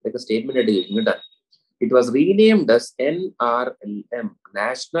 ഇതൊക്കെ സ്റ്റേറ്റ്മെന്റ് ആയിട്ട് ചോദിക്കും കേട്ടോ. It was renamed as NRLM,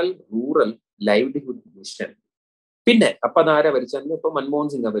 national rural livelihood mission. പിന്നെ അപ്പൊ അതാരാ ഭരിച്ചാൽ? ഇപ്പൊ മൻമോഹൻ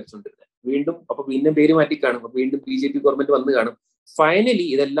സിംഗ് ഭരിച്ചോണ്ടിരുന്നത്. വീണ്ടും അപ്പൊ പിന്നെ പേര് മാറ്റി കാണും. അപ്പൊ വീണ്ടും BJP ഗവൺമെന്റ് വന്ന് കാണും. ഫൈനലി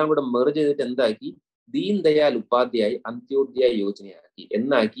ഇതെല്ലാം കൂടെ മെർജ് ചെയ്തിട്ട് എന്താക്കി? ദീൻ ദയാൽ ഉപാധ്യായ് അന്ത്യോദയ യോജനയാക്കി.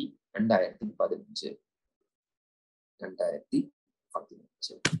 എന്നാക്കി? 2015.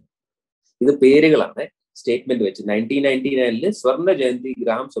 ഇത് പേരുകളാണ്. സ്റ്റേറ്റ്മെന്റ് വെച്ച് 1999 സ്വർണ്ണ Jayanti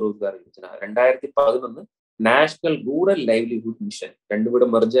gram Swarozgar Yojana, 2011 national rural livelihood mission, രണ്ടും കൂടെ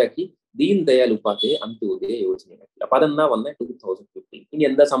മെർജാക്കി ദീൻ ദയാൽ ഉപാധ്യായ് അന്ത്യോദയ യോജനയാക്കി. അപ്പൊ അതെന്നാ വന്ന 2015. ഇനി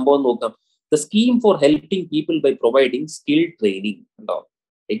എന്താ സംഭവം നോക്കാം. The scheme for helping people by providing skill training. ഉണ്ടോ?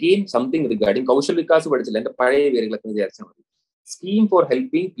 Again something regarding Kaushal Vikas പഠിച്ചില്ല, എന്റെ പഴയ പേരുകളൊക്കെ വിചാരിച്ചാൽ മതി. Scheme for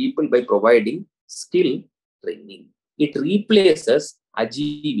helping people by providing skill training. It replaces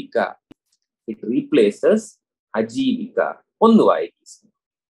Ajeevika. It replaces അജീവിക. ഒന്ന് വായിക്കും.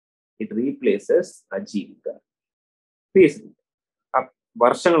 ഇറ്റ് റീപ്ലേസസ് അജീവിക.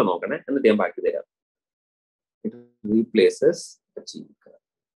 വർഷങ്ങൾ നോക്കണേ, എന്നിട്ട് ഞാൻ ബാക്കി തരാം. ഇറ്റ് റീപ്ലേസസ് അജീവിക.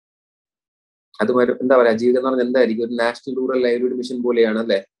 അതുമാതിരി എന്താ പറയുക, അജീവിക എന്ന് പറഞ്ഞാൽ എന്തായിരിക്കും? ഒരു നാഷണൽ റൂറൽ ലൈവ്ലിഹുഡ് മിഷൻ പോലെയാണ്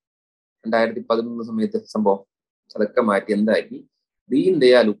അല്ലെ, 2011 സമയത്ത് സംഭവം. അതൊക്കെ മാറ്റി എന്താക്കി? ദീൻ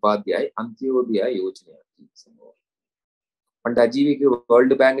ദയാൽ ഉപാധ്യായ് അന്ത്യോദയ യോജനയാക്കി സംഭവം. പണ്ട് അജീവിക്ക്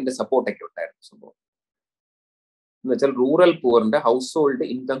വേൾഡ് ബാങ്കിന്റെ സപ്പോർട്ടൊക്കെ ഉണ്ടായിരുന്നു സംഭവം. എന്ന് വെച്ചാൽ റൂറൽ പൂറിന്റെ ഹൗസ് ഹോൾഡ്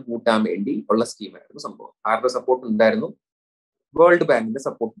ഇൻകം കൂട്ടാൻ വേണ്ടി ഉള്ള സ്കീമായിരുന്നു സംഭവം. ആരുടെ സപ്പോർട്ട് ഉണ്ടായിരുന്നു? വേൾഡ് ബാങ്കിന്റെ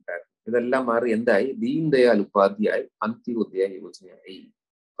സപ്പോർട്ട് ഉണ്ടായിരുന്നു. ഇതെല്ലാം മാറി എന്തായി? Deen Dayal Upadhyay Antyodaya യോജനയായി.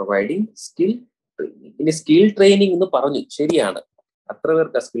 Providing skill training. ഇനി സ്കിൽ ട്രെയിനിങ് എന്ന് പറഞ്ഞു, ശരിയാണ്. അത്ര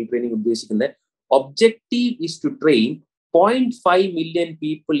പേർക്ക് സ്കിൽ ട്രെയിനിങ് ഉദ്ദേശിക്കുന്നത്. Objective is to train 0.5 million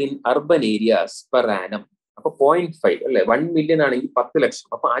people in urban areas per annum. അപ്പൊ 0.5 അല്ലെ, 1 million ആണെങ്കിൽ 10 ലക്ഷം.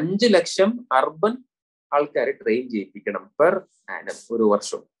 അപ്പൊ 5 ലക്ഷം അർബൻ ആൾക്കാരെ ട്രെയിൻ ചെയ്യിപ്പിക്കണം പെർ ആനം, ഒരു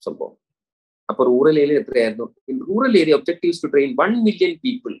വർഷം സംഭവം. അപ്പൊ റൂറൽ ഏരിയ എത്രയായിരുന്നു? In rural area objective is to train 1 million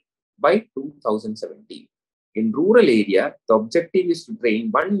people by 2017. In rural area, the objective is to train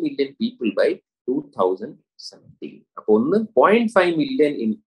 1 million people by 2017. അപ്പോൾ ഒന്ന് 0.5 million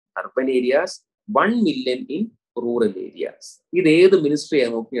in urban areas, 1 million in rural areas. ഇത് ഏത്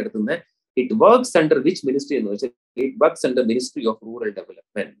മിനിസ്ട്രിയാണ് നോക്കി നടത്തുന്നത്? It works under which ministry എന്ന് വെച്ചാൽ it works under ministry of rural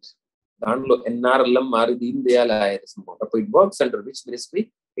development. അതാണല്ലോ NRLM മാറി ദീൻ ദയാൽ ആയ സംഭവം. അപ്പൊ it works under which ministry?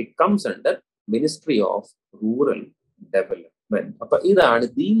 It comes under ministry of rural development. അപ്പൊ ഇതാണ്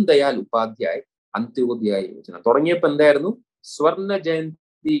ദീൻ ദയാൽ ഉപാധ്യായ് അന്ത്യോദയ യോജന. തുടങ്ങിയപ്പോ എന്തായിരുന്നു? സ്വർണ്ണ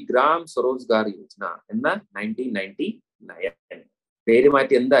ജയന്തി ഗ്രാം സ്വരോസ്ഗാർ യോജന എന്ന 1999. പേര്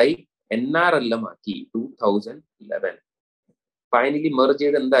മാറ്റി എന്തായി? NRLM ആക്കി 2011. ഫൈനലി മെർജ്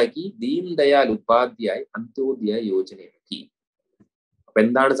ചെയ്ത് എന്താക്കി? ദീൻ ദയാൽ ഉപാധ്യായ് അന്ത്യോദയ യോജനയാക്കി. അപ്പൊ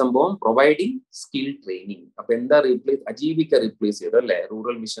എന്താണ് സംഭവം? Providing skill training. അപ്പൊ എന്താ റീപ്ലേസ്? അജീവിക റീപ്ലേസ് ചെയ്തു അല്ലെ,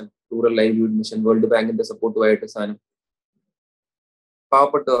 rural mission, rural livelihood mission, world ബാങ്കിന്റെ സപ്പോർട്ടുമായിട്ട് സാധനം.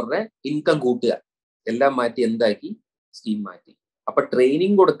 പാവപ്പെട്ടവരുടെ ഇൻകം കൂട്ടുക, എല്ലാം മാറ്റി എന്താക്കി? സ്കീം മാറ്റി. അപ്പൊ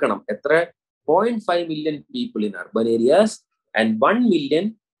ട്രെയിനിങ് കൊടുക്കണം. എത്ര? 0.5 million people in urban areas and 1 million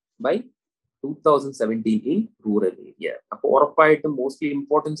by 2017 in rural area. അപ്പൊ ഉറപ്പായിട്ടും മോസ്റ്റ്ലി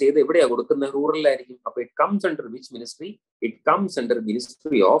ഇമ്പോർട്ടൻസ് ചെയ്ത് എവിടെയാ കൊടുക്കുന്നത്? റൂറലിലായിരിക്കും. അപ്പൊ it comes under which ministry? It comes under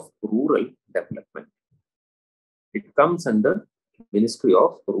ministry of rural development. It comes under ministry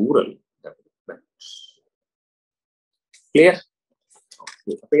of rural development. Clear?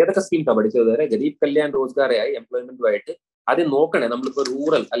 അപ്പൊ ഏതൊക്കെ സ്കീംസാണ് പഠിച്ചത്? ഗരീബ് കല്യാൺ റോസ്ഗാറായി എംപ്ലോയ്മെന്റുമായിട്ട് ആദ്യം നോക്കണേ. നമ്മളിപ്പോ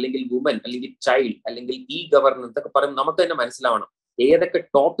റൂറൽ അല്ലെങ്കിൽ വുമൻ അല്ലെങ്കിൽ ചൈൽഡ് അല്ലെങ്കിൽ ഇ ഗവർണൻസ് ഒക്കെ പറയുമ്പോൾ നമുക്ക് തന്നെ മനസ്സിലാവണം ഏതൊക്കെ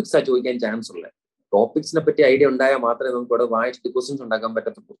ടോപ്പിക്സ് ആ ചോദിക്കാൻ ചാൻസ് ഉള്ളത്. ടോപ്പിക്സിനെ പറ്റി ഐഡിയ ഉണ്ടായാൽ മാത്രമേ നമുക്ക് ഇവിടെ വായിച്ചിട്ട് ക്വസ്റ്റ്യൻസ് ഉണ്ടാക്കാൻ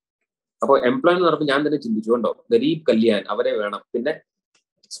പറ്റത്തുള്ളൂ. അപ്പോൾ എംപ്ലോയ്മെന്റ് നടക്കുമ്പോൾ ഞാൻ തന്നെ ചിന്തിച്ചുകൊണ്ടോ, ഗരീബ് കല്യാൺ അവരെ വേണം, പിന്നെ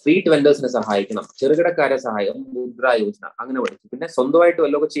സ്ട്രീറ്റ് വെൻഡേഴ്സിനെ സഹായിക്കണം, ചെറുകിടക്കാരെ സഹായം, മുദ്ര യോജന അങ്ങനെ പഠിച്ചു. പിന്നെ സ്വന്തമായിട്ട്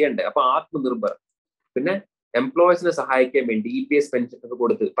വല്ലതൊക്കെ ചെയ്യണ്ടേ, അപ്പൊ ആത്മനിർഭർ. പിന്നെ എംപ്ലോയീസിനെ സഹായിക്കാൻ വേണ്ടി EPS പെൻഷൻ ഒക്കെ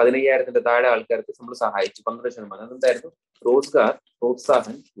കൊടുത്ത് 15,000 താഴെ ആൾക്കാർക്ക് നമ്മൾ സഹായിച്ചു 12%. അതെന്തായിരുന്നു? റോസ്ഗാർ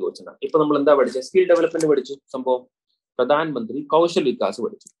പ്രോത്സാഹൻ യോജന. ഇപ്പൊ നമ്മൾ എന്താ പഠിച്ചത്? സ്കിൽ ഡെവലപ്മെന്റ് പഠിച്ചു സംഭവം. പ്രധാനമന്ത്രി കൗശൽ വികാസ്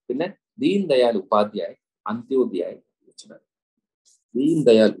പഠിച്ചു. പിന്നെ ദീൻ ദയാൽ ഉപാധ്യായ് അന്ത്യോദയ യോജന. ദീൻ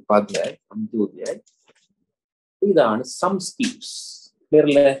ദയാൽ ഉപാധ്യായ് അന്ത്യോദയ. ഇതാണ് സം സ്കീംസ്. ക്ലിയർ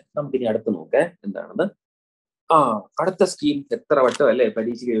അല്ലേ? നമുക്ക് ഇനി അടുത്ത് നോക്കാം എന്താണെന്ന്. അടുത്ത സ്കീം എത്ര വട്ടം അല്ലേ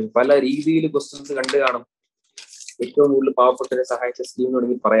പരീക്ഷയ്ക്ക് പല രീതിയിൽ ക്വസ്റ്റ്യൻസ് കണ്ടു കാണും. ഏറ്റവും കൂടുതൽ പാവപ്പെട്ടവരെ സഹായിച്ച സ്കീം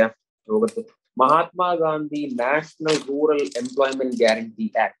വേണമെങ്കിൽ പറയാം ലോകത്ത്. Mahatma Gandhi national rural employment guarantee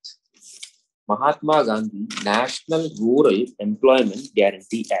act. Mahatma Gandhi national rural employment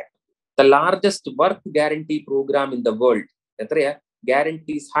guarantee act. The largest work guarantee program in the world. എത്രയാ?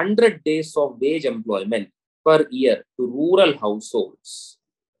 Guarantees 100 days of wage employment per year to rural households.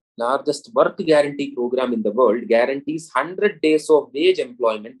 Largest work guarantee program in the world guarantees 100 days of wage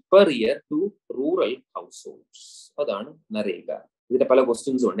employment per year to rural households. അതാണ് നരേഗ. ഇതിന്റെ പല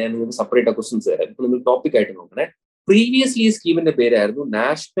ക്വസ്റ്റ്യൻസും ഉണ്ട്. ഞാൻ നിങ്ങൾക്ക് separate questions തരാം. ഇപ്പൊ നിങ്ങൾ ടോപ്പിക് ആയിട്ട് നോക്കണേ. പ്രീവിയസ്ലി ഈ സ്കീമിന്റെ പേരായിരുന്നു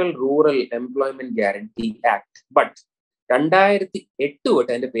national rural employment guarantee act. But 2008 തൊട്ട്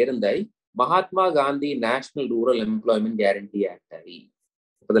അതിന്റെ പേരെന്തായി? Mahatma Gandhi national rural employment guarantee act ആയി.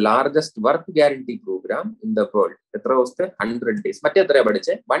 The largest work guarantee programme in the world. എത്ര ദിവസത്തെ? 100 days. മറ്റേ എത്രയാ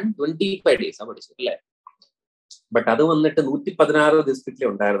പഠിച്ചത്? 125 days ആ പഠിച്ചത് അല്ലേ? ബട്ട് അത് വന്നിട്ട് 116 ഡിസ്ട്രിക്റ്റിലെ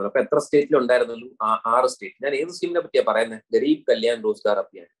ഉണ്ടായിരുന്നു. അപ്പൊ എത്ര സ്റ്റേറ്റിൽ ഉണ്ടായിരുന്നുള്ളൂ? 6 സ്റ്റേറ്റ്. ഞാൻ ഏത് സ്കീമിനെ പറ്റിയാ പറയുന്നത്? ഗരീബ് കല്യാൺ റോസ്ഗാർ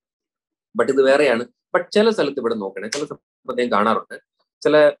അഭിയാൻ. ബട്ട് ഇത് വേറെയാണ്. ബട്ട് ചില സ്ഥലത്ത് ഇവിടെ നോക്കണേ, ചില സ്ഥലത്ത് ഞാൻ കാണാറുണ്ട്,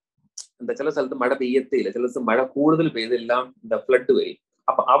 ചില സ്ഥലത്ത് മഴ പെയ്യത്തില്ല, ചില സ്ഥലത്ത് മഴ കൂടുതൽ പെയ്തെല്ലാം ഫ്ലഡ് വരും.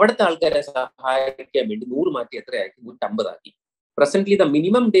 അപ്പൊ അവിടുത്തെ ആൾക്കാരെ സഹായിക്കാൻ വേണ്ടി 100 മാറ്റി എത്രയാക്കി? 150 ആക്കി. Presently, the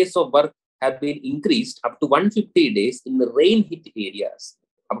minimum days of work have been increased up to 150 days in the rain hit areas.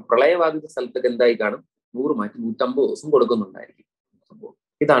 അപ്പൊ പ്രളയബാധിത സ്ഥലത്തൊക്കെ എന്തായി കാണും? 100 മാറ്റി 150 ദിവസം കൊടുക്കുന്നുണ്ടായിരിക്കും.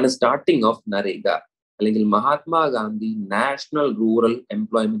 ഇതാണ് സ്റ്റാർട്ടിംഗ് ഓഫ് നരേഗ അല്ലെങ്കിൽ Mahatma Gandhi national rural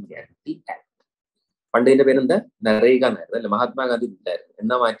employment guarantee act. പണ്ട് ഇതിന്റെ പേരെന്താ? നരേഗ എന്നായിരുന്നു അല്ലെ? മഹാത്മാഗാന്ധി ഇല്ലായിരുന്നു.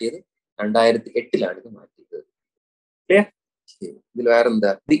 എന്നാ മാറ്റിയത്? 2008 ഇത് മാറ്റിയത്. ഇതിൽ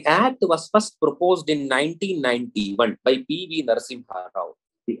വേറെന്താ? The act was first proposed in 1991 by P.V. Narasimha Rao.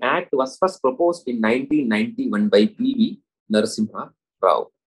 The act was first proposed in 1991 by P.V. Narasimha Rao.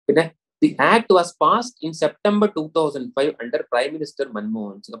 പിന്നെ the act was passed in September 2005 under Prime Minister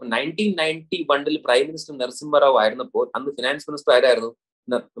Manmohan Singh. അപ്പൊ 1991 prime minister Narasimha Rao ആയിരുന്നപ്പോൾ അന്ന് finance minister ആരായിരുന്നു?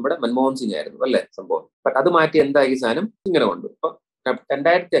 നമ്മുടെ മൻമോഹൻ സിംഗ് ആയിരുന്നു അല്ലെ സംഭവം. But അത് മാറ്റി എന്തായി സാധനം? ഇങ്ങനെ കൊണ്ടു. ഇപ്പൊ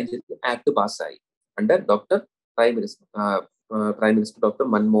 2005 ആക്ട് പാസ്സായി under prime minister doctor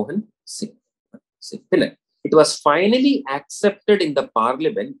Manmohan Singh. പിന്നെ it was finally accepted in the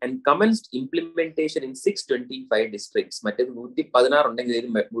parliament and commenced implementation in 625 districts. മറ്റേത് 116 ഉണ്ടെങ്കിൽ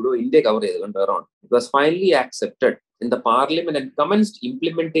മുഴുവൻ ഇന്ത്യ കവർ ചെയ്തുകൊണ്ട് വേറോൺ. It was finally accepted in the parliament and commenced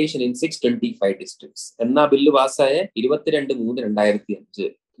implementation in 625 districts. എന്നാ bill പാസ്സായ 22/3/2005.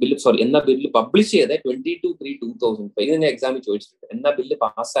 എന്നാ bill publish ചെയ്ത 22/3/2005. ഇത് ഞാൻ എക്സാമിൽ ചോദിച്ചിട്ടുണ്ട്. എന്നാ ബില്ല്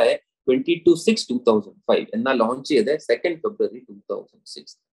പാസ്സായ 22/6/2005. എന്നാ ലോഞ്ച് ചെയ്ത 2nd February 2006.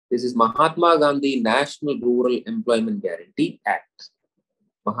 This is Mahatma Gandhi National Rural Employment Guarantee Act.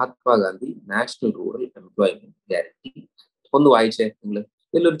 Mahatma Gandhi National Rural Employment Guarantee. ഒന്ന് വായിച്ചേ നിങ്ങൾ.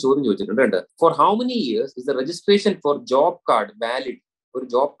 ഇതിലൊരു ചോദ്യം ചോദിച്ചിട്ടുണ്ട്. For how many years is the registration for job card valid? ഒരു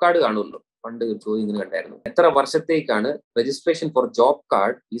ജോബ് കാർഡ് കാണുമല്ലോ, പണ്ട് ചോദ്യം ഇങ്ങനെ കണ്ടായിരുന്നു. എത്ര വർഷത്തേക്കാണ് registration four job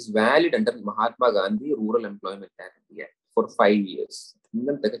card is valid under Mahatma Gandhi rural employment guarantee act? Four 5 years.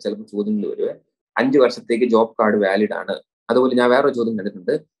 ഇങ്ങനത്തെ ഒക്കെ ചിലപ്പോൾ ചോദ്യങ്ങൾ വരുവേ. 5 വർഷത്തേക്ക് ജോബ് കാർഡ് വാലിഡ് ആണ്. അതുപോലെ ഞാൻ വേറൊരു ചോദ്യം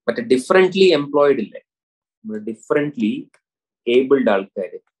കണ്ടിട്ടുണ്ട്. മറ്റേ ഡിഫറെന്റ്ലി എംപ്ലോയിഡ് ഇല്ലേ, ഡിഫറെന്റ്ലി ഏബിൾഡ്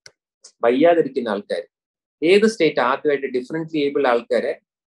ആൾക്കാർ, വയ്യാതിരിക്കുന്ന ആൾക്കാർ, ഏത് സ്റ്റേറ്റ് ആദ്യമായിട്ട് ഡിഫറെന്റ്ലി ഏബിൾഡ് ആൾക്കാരെ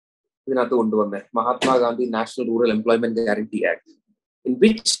ഇതിനകത്ത് കൊണ്ടുവന്നേ? Mahatma Gandhi national rural employment guarantee act. In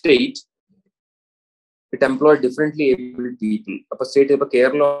which state it employ differently abled people? അപ്പൊ സ്റ്റേറ്റ് ഇപ്പൊ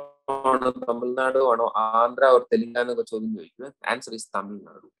കേരള ആണോ, തമിഴ്നാടോ ആണോ, ആന്ധ്ര ഓർ തെലങ്കാന ഒക്കെ ചോദ്യം ചോദിക്കുന്നത്. Answer is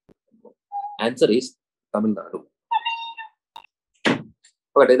Tamil Nadu. Answer is Tamil Nadu.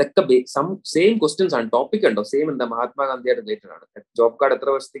 ഇതൊക്കെ സെയിം ക്വസ്റ്റ്യൻസ് ആണ്. ടോപ്പിക് ഉണ്ടോ സെയിം? എന്താ? മഹാത്മാഗാന്ധിയുടെ റിലേറ്റഡ് ആണ്. ജോബ് കാർഡ് എത്ര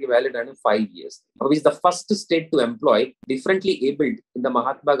വർഷത്തേക്ക് വാലിഡ് ആണ്? 5 years. അപ്പൊ is the first state to employ differently abled in the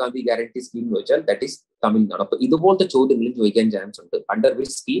Mahatma Gandhi guarantee scheme എന്ന് വെച്ചാൽ ദാറ്റ് ഈസ് തമിഴ്നാട്. അപ്പൊ ഇതുപോലത്തെ ചോദ്യങ്ങളും ചോദിക്കാൻ ചാൻസ് ഉണ്ട്. Under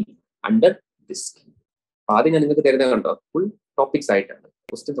which scheme? Under this scheme. അപ്പൊ ആദ്യം ഞാൻ നിങ്ങൾക്ക് തരുന്നത് കണ്ടോ, ഫുൾ ടോപ്പിക്സ് ആയിട്ടാണ്.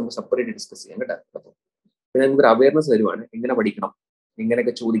 ക്വസ്റ്റ്യൻസ് നമുക്ക് സെപ്പറേറ്റ് ഡിസ്കസ് ചെയ്യാം കേട്ടോ. പിന്നെ നിങ്ങൾക്ക് ഒരു അവയർനെസ് തരുവാണ് എങ്ങനെ പഠിക്കണം,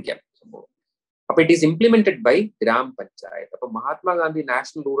 എങ്ങനെയൊക്കെ ചോദിക്കാം സംഭവം. അപ്പൊ it is implemented by gram panchayat. അപ്പൊ Mahatma Gandhi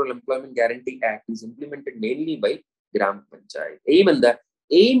national rural employment guarantee act is implemented mainly by gram panchayat. Aim എന്താ?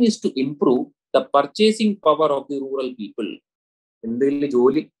 Aim is to improve the purchasing power of the rural people. എന്തെങ്കിലും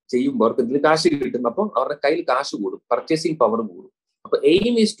ജോലി ചെയ്യുമ്പോൾ അവർക്ക് എന്തെങ്കിലും കാശ് കിട്ടും, അപ്പോൾ അവരുടെ കയ്യിൽ കാശ് കൂടും, പർച്ചേസിംഗ് പവർ കൂടും. അപ്പൊ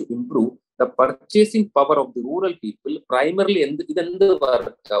aim is to improve the purchasing power of the rural people. Primarily ഇതെന്ത്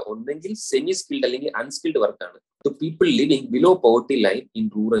വർക്ക്? ഒന്നെങ്കിൽ സെമി സ്കിൽഡ് അല്ലെങ്കിൽ അൺസ്കിൽഡ് വർക്കാണ്. To people living below poverty line in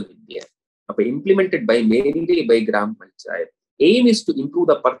rural India. അപ്പൊ implemented by mainly by Gram Panchayat. Aim is to improve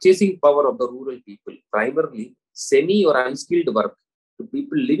the purchasing power of the rural people, primarily semi or unskilled work to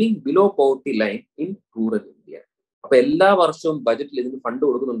people living below poverty line in rural India. അപ്പൊ എല്ലാ വർഷവും ബജറ്റിൽ ഇതിന് fund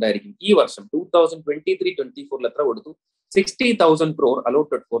കൊടുക്കുന്നുണ്ടായിരിക്കും. ഈ വർഷം 2023-24 എത്ര കൊടുത്തു? 60,000 crore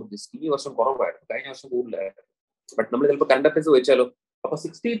allotted for this. ഈ വർഷം കുറവായിരുന്നു, കഴിഞ്ഞ വർഷം കൂടുതലായിരുന്നു. ബട്ട് നമ്മൾ ചിലപ്പോൾ കണ്ടക്ടൻസ് ചോദിച്ചാലോ. അപ്പൊ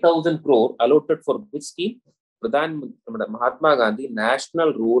 60,000 crore allotted for this scheme, നമ്മുടെ Mahatma Gandhi national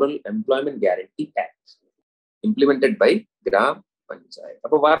rural employment guarantee act, implemented by gram panchayat.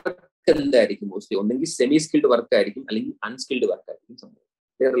 അപ്പൊ വർക്ക് എന്തായിരിക്കും? മോസ്റ്റ്ലി ഒന്നെങ്കിൽ സെമി സ്കിൽഡ് വർക്ക് ആയിരിക്കും, അല്ലെങ്കിൽ അൺസ്കിൽഡ് വർക്ക് ആയിരിക്കും സംഭവം.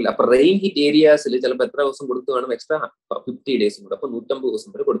 അപ്പൊ റെയിൻ ഹിറ്റ് ഏരിയാസിൽ ചിലപ്പോൾ എത്ര ദിവസം കൊടുത്തു കാണും? എക്സ്ട്രാ 50 days കൂടെ, അപ്പൊ 150 ദിവസം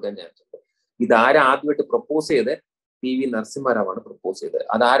വരെ കൊടുക്കാൻ ചാൻസ് ഉണ്ട്. ഇതാരാ ആദ്യമായിട്ട് പ്രപ്പോസ് ചെയ്ത്? PV നരസിംഹറാവാണ് പ്രപ്പോസ് ചെയ്തത്.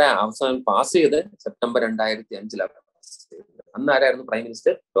 അതാരാ അവസാനം പാസ് ചെയ്ത്? സെപ്റ്റംബർ 2005 പാസ് ചെയ്തത്. അന്ന് ആരായിരുന്നു prime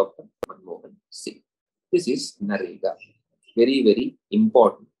minister? Doctor Manmohan Singh. This is നരേഗ, very very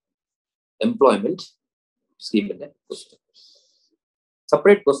important employment സ്കീമിന്റെ question.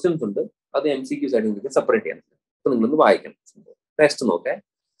 Separate questions ഉണ്ട്, അത് MCQs ആയിട്ട് സെപ്പറേറ്റ് ചെയ്യാൻ. അപ്പൊ നിങ്ങളൊന്ന് വായിക്കണം. നെക്സ്റ്റ് നോക്കേ,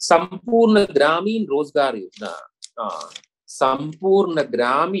 സമ്പൂർണ്ണ ഗ്രാമീൺ റോസ്ഗാർ യോജന. സമ്പൂർണ്ണ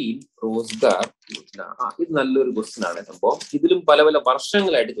ഗ്രാമീൺ റോസ്ഗാർ യോജന. ഇത് നല്ലൊരു ക്വസ്റ്റ്യൻ ആണ് സംഭവം. ഇതിലും പല പല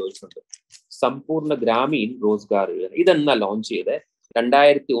വർഷങ്ങളായിട്ട് ചോദിച്ചിട്ടുണ്ട്. സമ്പൂർണ്ണ ഗ്രാമീൺ റോസ്ഗാർ യോജന ഇതെന്നാ ലോഞ്ച് ചെയ്തത്?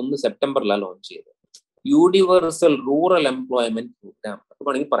 2001 സെപ്റ്റംബറിലാണ് ലോഞ്ച് ചെയ്തത്. യൂണിവേഴ്സൽ റൂറൽ എംപ്ലോയ്മെന്റ് പ്രോഗ്രാം അപ്പൊ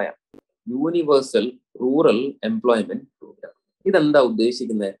വേണമെങ്കിൽ പറയാം. യൂണിവേഴ്സൽ റൂറൽ എംപ്ലോയ്മെന്റ് പ്രോഗ്രാം ഇതെന്താ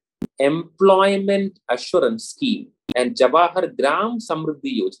ഉദ്ദേശിക്കുന്നത്? Employment assurance scheme and Jawahar gram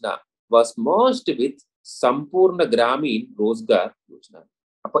Samriddhi Yojana was merged വിത്ത് സമ്പൂർണ്ണ ഗ്രാമീൺ റോസ്ഗാർ യോജന.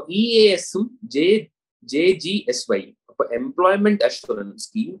 അപ്പൊ EAS-ഉം JGSY, അപ്പൊ employment assurance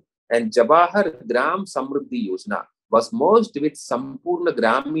scheme and Jawahar gram Samriddhi Yojana was merged വിത്ത് സമ്പൂർണ്ണ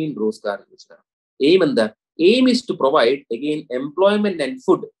ഗ്രാമീൺ റോസ്ഗാർ യോജന. Aim എന്താ? Aim is to provide again employment and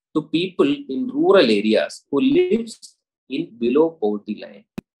food to people in rural areas who lives in below poverty line.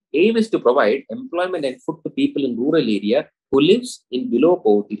 Aim is to provide employment and food to people in rural area who lives in below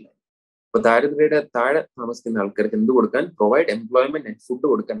poverty line. അപ്പൊ ദാരിദ്ര്യയുടെ താഴെ താമസിക്കുന്ന ആൾക്കാർക്ക് എന്ത് കൊടുക്കാൻ? Provide employment and food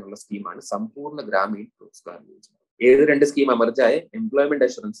കൊടുക്കാനുള്ള സ്കീമാണ് സമ്പൂർണ്ണ ഗ്രാമീൺ റോസ്ഗാർ യോജന. ഏത് രണ്ട് scheme അമർജായ? Employment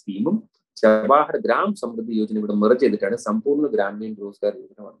assurance സ്കീമും Jawahar gram Samriddhi Yojana ഇവിടെ മെർജ് ചെയ്തിട്ടാണ് സമ്പൂർണ്ണ ഗ്രാമീൺ റോസ്ഗാർ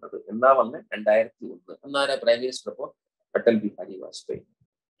യോജന വന്നത്. എന്താ വന്നത്? 2001. അന്നാരാ പ്രൈം മിനിസ്റ്റർ? അപ്പോൾ അടൽ ബിഹാരി വാജ്പേയി.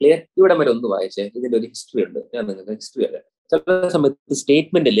 ക്ലിയർ? ഇവിടെ വരെ ഒന്ന് വായിച്ചേ. ഇതിന്റെ ഒരു ഹിസ്റ്ററി ഉണ്ട്, ഞാൻ നിങ്ങൾക്ക് ഹിസ്റ്ററി അറിയാം. ചില സമയത്ത്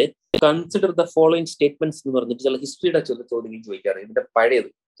സ്റ്റേറ്റ്മെന്റിൽ കൺസിഡർ ദ ഫോളോയിങ് സ്റ്റേറ്റ്മെന്റ്സ് എന്ന് പറഞ്ഞിട്ട് ചില ഹിസ്റ്ററിയുടെ ചില ചോദ്യങ്ങൾ ചോദിക്കാറ്. ഇതിന്റെ പഴയത്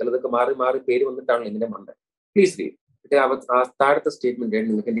ചിലതൊക്കെ മാറി മാറി പേര് വന്നിട്ടാണ് ഇതിന്റെ മണ്ട. Please read. ആ താഴത്തെ സ്റ്റേറ്റ്മെന്റ്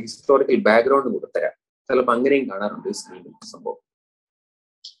നിങ്ങൾക്ക് എന്റെ ഹിസ്റ്റോറിക്കൽ ബാക്ക്ഗ്രൗണ്ട് കൂടെ തരാം. ചിലപ്പോൾ അങ്ങനെയും കാണാറുണ്ട് ഈ സ്കീമിൽ സംഭവം.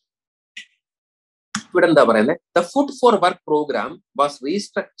 ഇവിടെ എന്താ പറയുന്നത്? The food for work programme was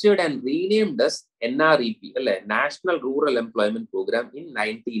restructured and renamed as NREP, അല്ലെ, national rural employment programme in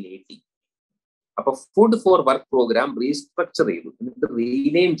 1980. അപ്പൊ food for work programme restructure ചെയ്തു, എന്നിട്ട്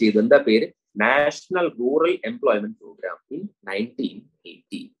റീനെയിം ചെയ്തു. എന്താ പേര്? National rural employment programme in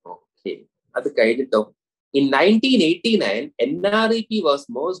 1980. Okay, അത് കഴിഞ്ഞിട്ടോ in 1989 NREP was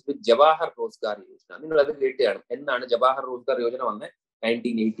merged with Jawahar Rozgar Yojana. നിങ്ങൾ അത് കേട്ടാണ്. എന്നാണ് ജവഹർ റോസ്ഗാർ യോജന വന്നത്?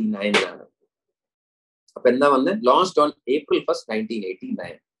 1989 അപ്പൊ എന്താ വന്ന്? Launched on April 1,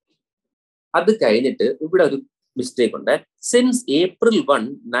 1989. അത് കഴിഞ്ഞിട്ട് ഇവിടെ ഒരു മിസ്റ്റേക്ക് ഉണ്ട്. സിൻസ് April 1,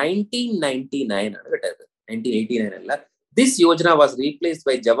 1999 ആണ് കേട്ടത്, 1989 അല്ല. This Yojana was replaced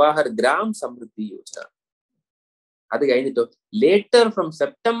by Jawahar gram Samriddhi Yojana. അത് കഴിഞ്ഞിട്ടോ later from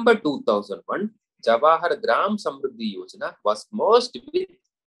September 2001 Jawahar gram Samriddhi Yojana was merged with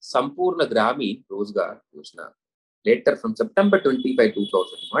സമ്പൂർണ്ണ Gramin Rozgar Yojana. Later from September 25,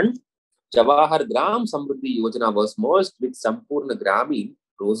 2001 Jawahar gram Samriddhi Yojana was merged with സമ്പൂർണ്ണ ഗ്രാമീൺ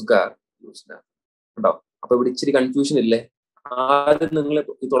റോസ്ഗാർ യോജന. ഉണ്ടോ? അപ്പൊ ഇവിടെ ഇച്ചിരി കൺഫ്യൂഷൻ ഇല്ലേ? ആദ്യം നിങ്ങൾ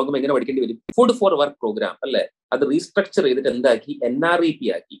തുടങ്ങുമ്പോൾ എങ്ങനെ പഠിക്കേണ്ടി വരും? ഫുഡ് ഫോർ വർക്ക് പ്രോഗ്രാം അല്ലെ, അത് റീസ്ട്രക്ചർ ചെയ്തിട്ട് എന്താക്കി? NREP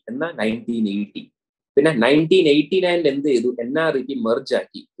ആക്കി. എന്നാ 1980. പിന്നെ 1989 എന്ത് ചെയ്തു? NREP മെർജ്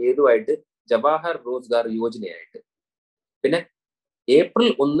ആക്കി. ഏതുമായിട്ട്? ജവഹർ റോസ്ഗാർ യോജനയായിട്ട്. പിന്നെ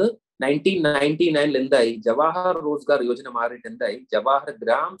April 1, 1999 എന്തായി? ജവഹർ റോസ്ഗാർ യോജന മാറിയിട്ട് എന്തായി? ജവഹർ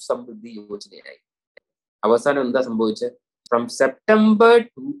ഗ്രാം സമൃദ്ധി യോജനയായി. അവസാനം എന്താ സംഭവിച്ചത്? From September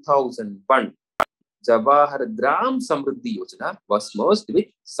 2001 Jawahar gram Samriddhi Yojana was merged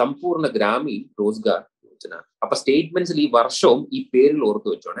വിത്ത് സമ്പൂർണ്ണ ഗ്രാമീൺ റോസ്ഗാർ യോജന. അപ്പൊ സ്റ്റേറ്റ്മെന്റ്സിൽ ഈ വർഷവും ഈ പേരിൽ ഓർത്ത്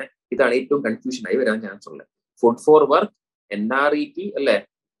വെച്ചോണേ. ഇതാണ് ഏറ്റവും കൺഫ്യൂഷൻ ആയി വരാൻ ചാൻസ് ഉള്ളത്. ഫുഡ് ഫോർ വർക്ക് NREP അല്ലെ,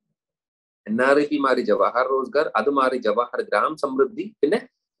 NREP മാറി ജവഹർ റോസ്ഗാർ, അത് മാറി ജവഹർ ഗ്രാം സമൃദ്ധി, പിന്നെ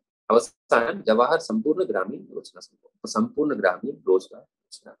അവസാനം ജവഹർ സമ്പൂർണ്ണ ഗ്രാമീൺ യോജന സംഭവം. അപ്പൊ സമ്പൂർണ്ണ ഗ്രാമീൺ റോസ്ഗാർ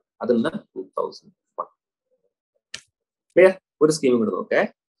യോജന അതെന്ന് 2001. ക്ലിയർ? ഒരു സ്കീം കൂടെ നോക്കേ.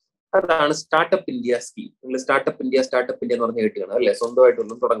 അതാണ് സ്റ്റാർട്ടപ്പ് ഇന്ത്യ സ്കീം. നിങ്ങൾ സ്റ്റാർട്ടപ്പ് ഇന്ത്യ എന്ന് പറഞ്ഞ് കേട്ടിയാണ് അല്ലെ?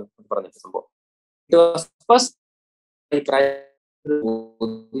 സ്വന്തമായിട്ടൊന്നും പറഞ്ഞിട്ട് സംഭവം.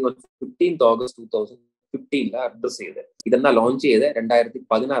 15th August 2000 2015 അഡ്രസ് ചെയ്ത്. ഇതെന്നാ ലോഞ്ച് ചെയ്ത്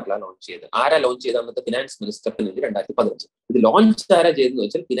 2016 ലോഞ്ച് ചെയ്ത്. ആരാ ലോഞ്ച് ചെയ്ത്? അന്നത്തെ ഫിനാൻസ് മിനിസ്റ്ററിന് വേണ്ടി 2015. ഇത് ലോഞ്ച് ആരാ ചെയ്തെന്ന്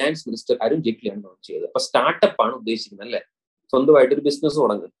വെച്ചാൽ ഫിനാൻസ് മിനിസ്റ്റർ അരുൺ ജെയ്റ്റ്ലിയാണ് ലോഞ്ച് ചെയ്തത്. അപ്പൊ സ്റ്റാർട്ടപ്പ് ആണ് ഉദ്ദേശിക്കുന്നത് അല്ലെ, സ്വന്തമായിട്ട് ഒരു ബിസിനസ്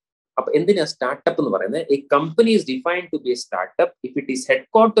തുടങ്ങുന്നത്. അപ്പൊ എന്തിനാ സ്റ്റാർട്ടപ്പ് എന്ന് പറയുന്നത്? A company is defined to B A startup if it is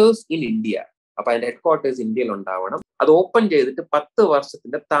headquarters in India. അപ്പൊ അതിന്റെ ഹെഡ്ക്വാർട്ടേഴ്സ് ഇന്ത്യയിൽ ഉണ്ടാവണം. അത് ഓപ്പൺ ചെയ്തിട്ട് 10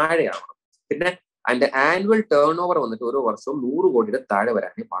 വർഷത്തിന്റെ താഴെ ആവണം. പിന്നെ അതിന്റെ ആനുവൽ ടേൺ ഓവർ വന്നിട്ട് ഓരോ വർഷവും 100 കോടിയുടെ താഴെ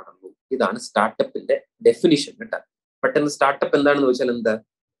വരാനേ പാടുള്ളൂ. ഇതാണ് സ്റ്റാർട്ടപ്പിന്റെ ഡെഫിനിഷൻ കേട്ടോ. പെട്ടെന്ന് സ്റ്റാർട്ടപ്പ് എന്താണെന്ന് വെച്ചാൽ എന്താ?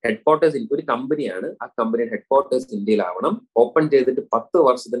 ഹെഡ്ക്വാർട്ടേഴ്സ് ഒരു കമ്പനിയാണ്, ആ കമ്പനിയുടെ ഹെഡ്ക്വാർട്ടേഴ്സ് ഇന്ത്യയിലാവണം, ഓപ്പൺ ചെയ്തിട്ട് 10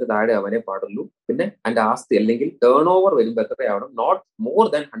 വർഷത്തിന്റെ താഴെ ആവാനേ പാടുള്ളൂ. പിന്നെ അതിന്റെ ആസ്തി അല്ലെങ്കിൽ ടേൺ ഓവർ വരുമ്പോൾ എത്രയാവണം? Not more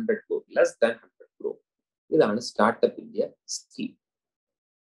than 100 crore, less than 100 crore. ഇതാണ് startup India scheme.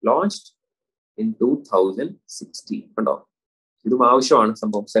 Launched in 2016. കണ്ടോ, ഇതും ആവശ്യമാണ്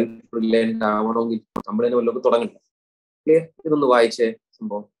സംഭവം. സെൽഫ് റിലയന്റ് ആവണമെങ്കിൽ നമ്മൾ തന്നെ വല്ലതൊക്കെ തുടങ്ങണ്ട. ക്ലിയർ? ഇതൊന്ന് വായിച്ചേ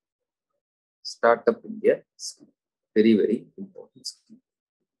സംഭവം. Startup India scheme, very very important scheme.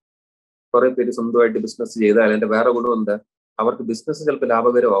 കുറെ പേര് സ്വന്തമായിട്ട് ബിസിനസ് ചെയ്താൽ അതിന്റെ വേറെ ഗുണം എന്താ? അവർക്ക് ബിസിനസ് ചിലപ്പോൾ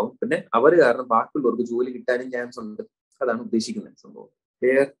ലാഭകരമാവും, പിന്നെ അവർ കാരണം ബാക്കിയുള്ളവർക്ക് ജോലി കിട്ടാനും ചാൻസ് ഉണ്ട്. അതാണ് ഉദ്ദേശിക്കുന്നത് സംഭവം.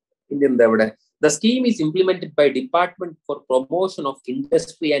 ക്ലിയർ? ഇനി എന്താ ഇവിടെ? The scheme is implemented by Department for Promotion of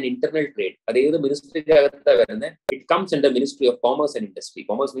Industry and Internal Trade. അതേത് മിനിസ്ട്രിക്കകത്താ വരുന്നത്? It comes under Ministry of Commerce and Industry.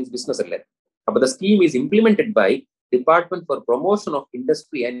 Commerce means business അല്ലേ? അപ്പൊ the scheme is implemented by Department for Promotion of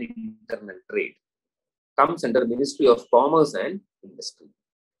Industry and Internal Trade. Comes under Ministry of Commerce and Industry.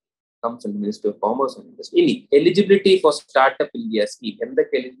 Comes under Ministry of Commerce and Industry. ഇനി eligibility for Startup India scheme.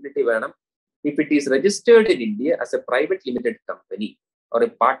 എന്തൊക്കെ eligibility വേണം? If it is registered in India as a private limited company or a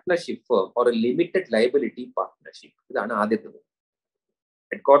partnership firm or a limited liability partnership. ഇതാണ് ആദ്യത്തേത്.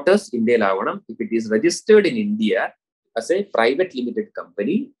 Headquarters ഇന്ത്യയിലാവണം. If it is registered in India as a private limited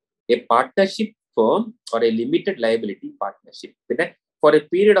company, a partnership firm or a limited liability partnership. പിന്നെ for a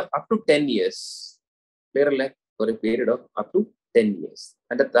period of up to 10 years. Clear അല്ലേ? For a period of up to 10 years.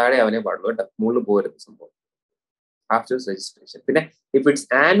 അതിന്റെ താഴെ അവനെ പാടുള്ളൂ കേട്ടോ, മുകളിൽ പോരുത് സംഭവം. After registration. പിന്നെ if its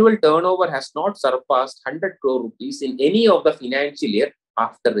annual turnover has not surpassed 100 crore rupees in any of the financial year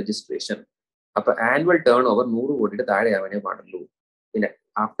after registration. അപ്പൊ ആനുവൽ ടേൺ ഓവർ 100 കോടിയുടെ താഴെ ആവാനേ പാടുള്ളൂ. പിന്നെ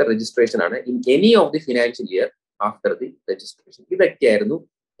ആഫ്റ്റർ രജിസ്ട്രേഷൻ ആണ്. In any of the financial year after the registration. ഇതൊക്കെയായിരുന്നു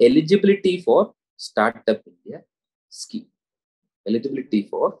eligibility four startup India scheme. Eligibility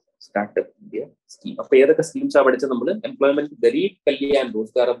four startup India scheme. അപ്പൊ ഏതൊക്കെ സ്കീംസാണ് പഠിച്ചത് നമ്മൾ? എംപ്ലോയ്മെന്റ് ഗരീബ് കല്യാൺ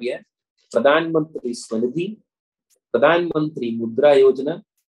റോസ്ഗാർ അഭിയാൻ, പ്രധാനമന്ത്രി സ്വനിധി, പ്രധാനമന്ത്രി മുദ്ര യോജന,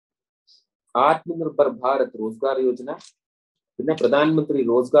 ആത്മനിർഭർ ഭാരത് റോസ്ഗാർ യോജന, പിന്നെ പ്രധാനമന്ത്രി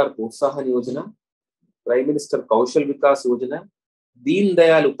റോസ്ഗാർ പ്രോത്സാഹൻ യോജന, പ്രൈം മിനിസ്റ്റർ കൗശൽ വികാസ് യോജന, ദീൻ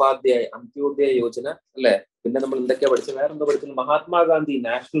ദയാൽ ഉപാധ്യായ അന്ത്യോദയ യോജന അല്ലെ. പിന്നെ നമ്മൾ എന്തൊക്കെയാ പഠിച്ചത്? വേറെ എന്താ പഠിച്ചത്? മഹാത്മാഗാന്ധി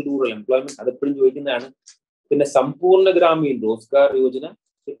നാഷണൽ റൂറൽ എംപ്ലോയ്മെന്റ്, അതെപ്പോഴും ചോദിക്കുന്നതാണ്. പിന്നെ സമ്പൂർണ്ണ ഗ്രാമീൺ റോസ്ഗാർ യോജന.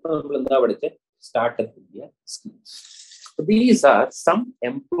 ഇപ്പൊ നമ്മൾ എന്താ പഠിച്ചത്? Startup India scheme. These are some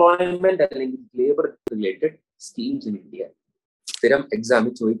employment അല്ലെങ്കിൽ labour related schemes in India. സ്ഥിരം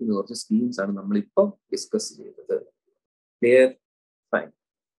എക്സാമിൽ ചോദിക്കുന്ന കുറച്ച് സ്കീംസ് ആണ് നമ്മളിപ്പോൾ ഡിസ്കസ് ചെയ്തത്. ക്ലിയർ? ഫൈൻ.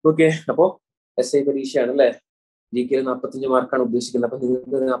 ഓക്കെ. അപ്പോ എസ് ഐ പരീക്ഷയാണ് അല്ലെ. ജി കെയിൽ 45 മാർക്കാണ് ഉദ്ദേശിക്കുന്നത്. അപ്പൊ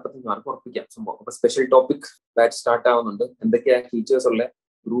നിങ്ങൾക്ക് 45 മാർക്ക് ഉറപ്പിക്കാം സംഭവം. അപ്പൊ സ്പെഷ്യൽ ടോപ്പിക് ബാച്ച് സ്റ്റാർട്ട് ആവുന്നുണ്ട്. എന്തൊക്കെയാ ഫീച്ചേഴ്സ് ഉള്ള?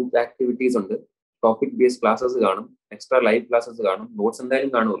 ഗ്രൂപ്പ് ആക്ടിവിറ്റീസ് ഉണ്ട്, ടോപ്പിക് ബേസ്ഡ് ക്ലാസ്സസ് കാണും, എക്സ്ട്രാ ലൈവ് ക്ലാസ്സസ് കാണും, നോട്ട്സ്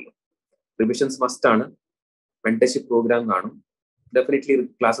എന്തായാലും കാണുമല്ലോ, റിവിഷൻസ് മസ്റ്റ് ആണ്, മെന്റർഷിപ്പ് പ്രോഗ്രാം കാണും, ഡെഫിനറ്റ്ലി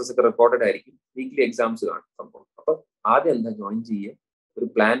ക്ലാസ്സസ് ഒക്കെ റെക്കോർഡഡ് ആയിരിക്കും, വീക്ക്ലി എക്സാംസ് കാണും സംഭവം. അപ്പൊ ആദ്യം എന്താ ജോയിൻ ചെയ്യുക, ഒരു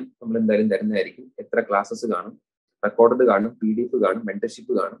പ്ലാൻ നമ്മൾ എന്തായാലും തരുന്നതായിരിക്കും. എത്ര ക്ലാസ്സസ് കാണും, റെക്കോർഡഡ് കാണും, PDF കാണും,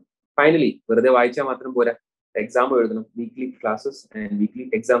 മെന്റർഷിപ്പ് കാണും. ഫൈനലി വെറുതെ വായിച്ചാൽ മാത്രം പോരാ, എക്സാം എഴുതണം. Weekly classes and weekly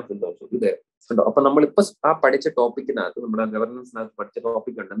exams ഉണ്ട് ഓൾസോ. ഇത് ഉണ്ടോ? അപ്പൊ നമ്മളിപ്പോ ആ പഠിച്ച ടോപ്പിക്കിനകത്ത്, നമ്മുടെ ഗവർണൻസിനകത്ത് പഠിച്ച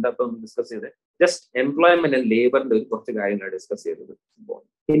ടോപ്പിക് ഉണ്ട്. എന്താ ഇപ്പൊ ഡിസ്കസ് ചെയ്തത്? ജസ്റ്റ് എംപ്ലോയ്മെന്റ് ആൻഡ് ലേബറിന്റെ ഒരു കുറച്ച് കാര്യങ്ങളാണ് ഡിസ്കസ് ചെയ്തത്.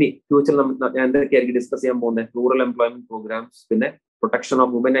 ഇനി ഫ്യൂച്ചറിൽ ഞാൻ എന്തൊക്കെയായിരിക്കും ഡിസ്കസ് ചെയ്യാൻ പോകുന്നത്? റൂറൽ എംപ്ലോയ്മെന്റ് പ്രോഗ്രാംസ്, പിന്നെ protection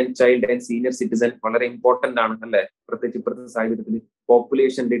of woman and child and senior citizen വളരെ ഇമ്പോർട്ടന്റ് ആണ് അല്ലെ. പ്രത്യേകിച്ച് ഇപ്പോഴത്തെ സാഹചര്യത്തിൽ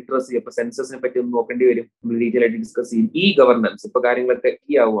പോപ്പുലേഷൻ ലിറ്ററസി, അപ്പൊ സെൻസസിനെ പറ്റി ഒന്ന് നോക്കേണ്ടി വരും. നമ്മൾ ഡീറ്റെയിൽ ആയിട്ട് ഡിസ്കസ് ചെയ്യും. ഈ ഗവർണൻസ് ഇപ്പൊ കാര്യങ്ങളൊക്കെ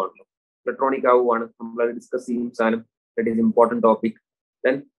കീ ആവുകയാണല്ലോ, ഇലക്ട്രോണിക് ആവുകയാണ്. നമ്മൾ ഡിസ്കസ് ചെയ്യും സാധനം. That is important topic.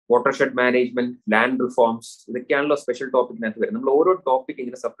 Then watershed management, land reforms, ഇതൊക്കെയാണല്ലോ special ടോപ്പിക്കിനകത്ത് വരും. നമ്മൾ ഓരോ ടോപ്പിക്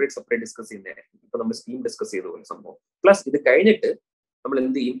ഇങ്ങനെ സെപ്പറേറ്റ് ഡിസ്കസ് ചെയ്യുന്നതായിരിക്കും. ഇപ്പൊ നമ്മൾ സ്കീം ഡിസ്കസ് ചെയ്ത പോലെ സംഭവം. പ്ലസ് ഇത് കഴിഞ്ഞിട്ട് നമ്മൾ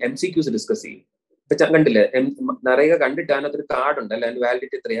എന്ത് ചെയ്യും? MCQs ഡിസ്കസ് ചെയ്യും. ഇപ്പൊ കണ്ടില്ലേ, നിറയെ കണ്ടിട്ട് അതിനകത്തൊരു കാർഡ് ഉണ്ട് അല്ലെ, അതിന്റെ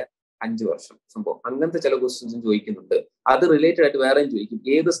വാലിഡിറ്റി എത്രയാ? 5 വർഷം സംഭവം. അങ്ങനത്തെ ചില ക്വസ്റ്റ്യൻസും ചോദിക്കുന്നുണ്ട്. അത് റിലേറ്റഡ് ആയിട്ട് വേറെയും ചോദിക്കും.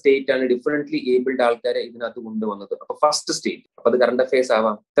 ഏത് സ്റ്റേറ്റ് ആണ് ഡിഫറെന്റ്ലി ഏബിൾഡ് ആൾക്കാരെ ഇതിനകത്ത് കൊണ്ടുവന്നത്? അപ്പൊ ഫസ്റ്റ് സ്റ്റേറ്റ്. അപ്പൊ അത് കറണ്ട് അഫയേഴ്സ്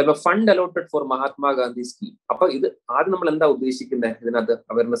ആവാം. ചിലപ്പോൾ fund allotted four Mahatma Gandhi scheme. അപ്പൊ ഇത് ആദ്യം നമ്മൾ എന്താ ഉദ്ദേശിക്കുന്നത് ഇതിനകത്ത്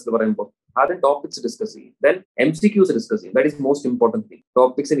അവയർനെസ് പറയുമ്പോൾ? ആദ്യം ടോപ്പിക്സ് ഡിസ്കസ് ചെയ്യും, ദെൻ MCQs ഡിസ്കസ് ചെയ്യും. That is most important thing.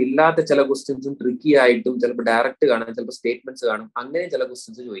 ടോപ്പിക്സിന് ഇല്ലാത്ത ചില ക്വസ്റ്റ്യൻസും ട്രിക്കി ആയിട്ടും ചിലപ്പോൾ ഡയറക്റ്റ് കാണും, ചിലപ്പോൾ സ്റ്റേറ്റ്മെന്റ്സ് കാണും, അങ്ങനെ ചില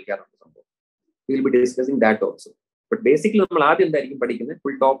ക്വസ്റ്റ്യൻസ് ചോദിക്കാറുണ്ട് സംഭവം. Will be discussing that also. But basically നമ്മൾ ആദ്യം എന്തായിരിക്കും പഠിക്കുന്നത്?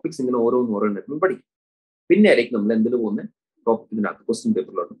 ഫുൾ ടോപ്പിക്സ് ഇങ്ങനെ ഓരോന്നും പഠിക്കും. പിന്നെ ആയിരിക്കും നമ്മൾ എന്തിനു പോകുന്നത്? ടോപ്പിക്കിനകത്ത് ക്വസ്റ്റ്യൻ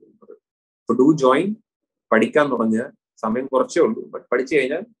പേപ്പറിലോട്ട് പോകുന്നത്. So do join. പഠിക്കാൻ തുടങ്ങുക. സമയം കുറച്ചേ ഉള്ളൂ, ബട്ട് പഠിച്ചു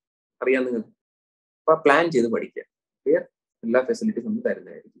കഴിഞ്ഞാൽ അറിയാൻ നിങ്ങൾക്ക്. അപ്പൊ പ്ലാൻ ചെയ്ത് പഠിക്കുക. ക്ലിയർ? എല്ലാ ഫെസിലിറ്റീസ് നമ്മൾ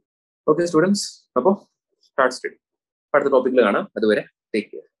തരുന്നതായിരിക്കും. ഓക്കെ സ്റ്റുഡൻസ്, അപ്പോൾ സ്റ്റാർട്ട് സ്റ്റഡി. അടുത്ത ടോപ്പിക്കിൽ കാണാം. അതുവരെ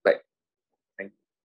ടേക്ക് കെയർ.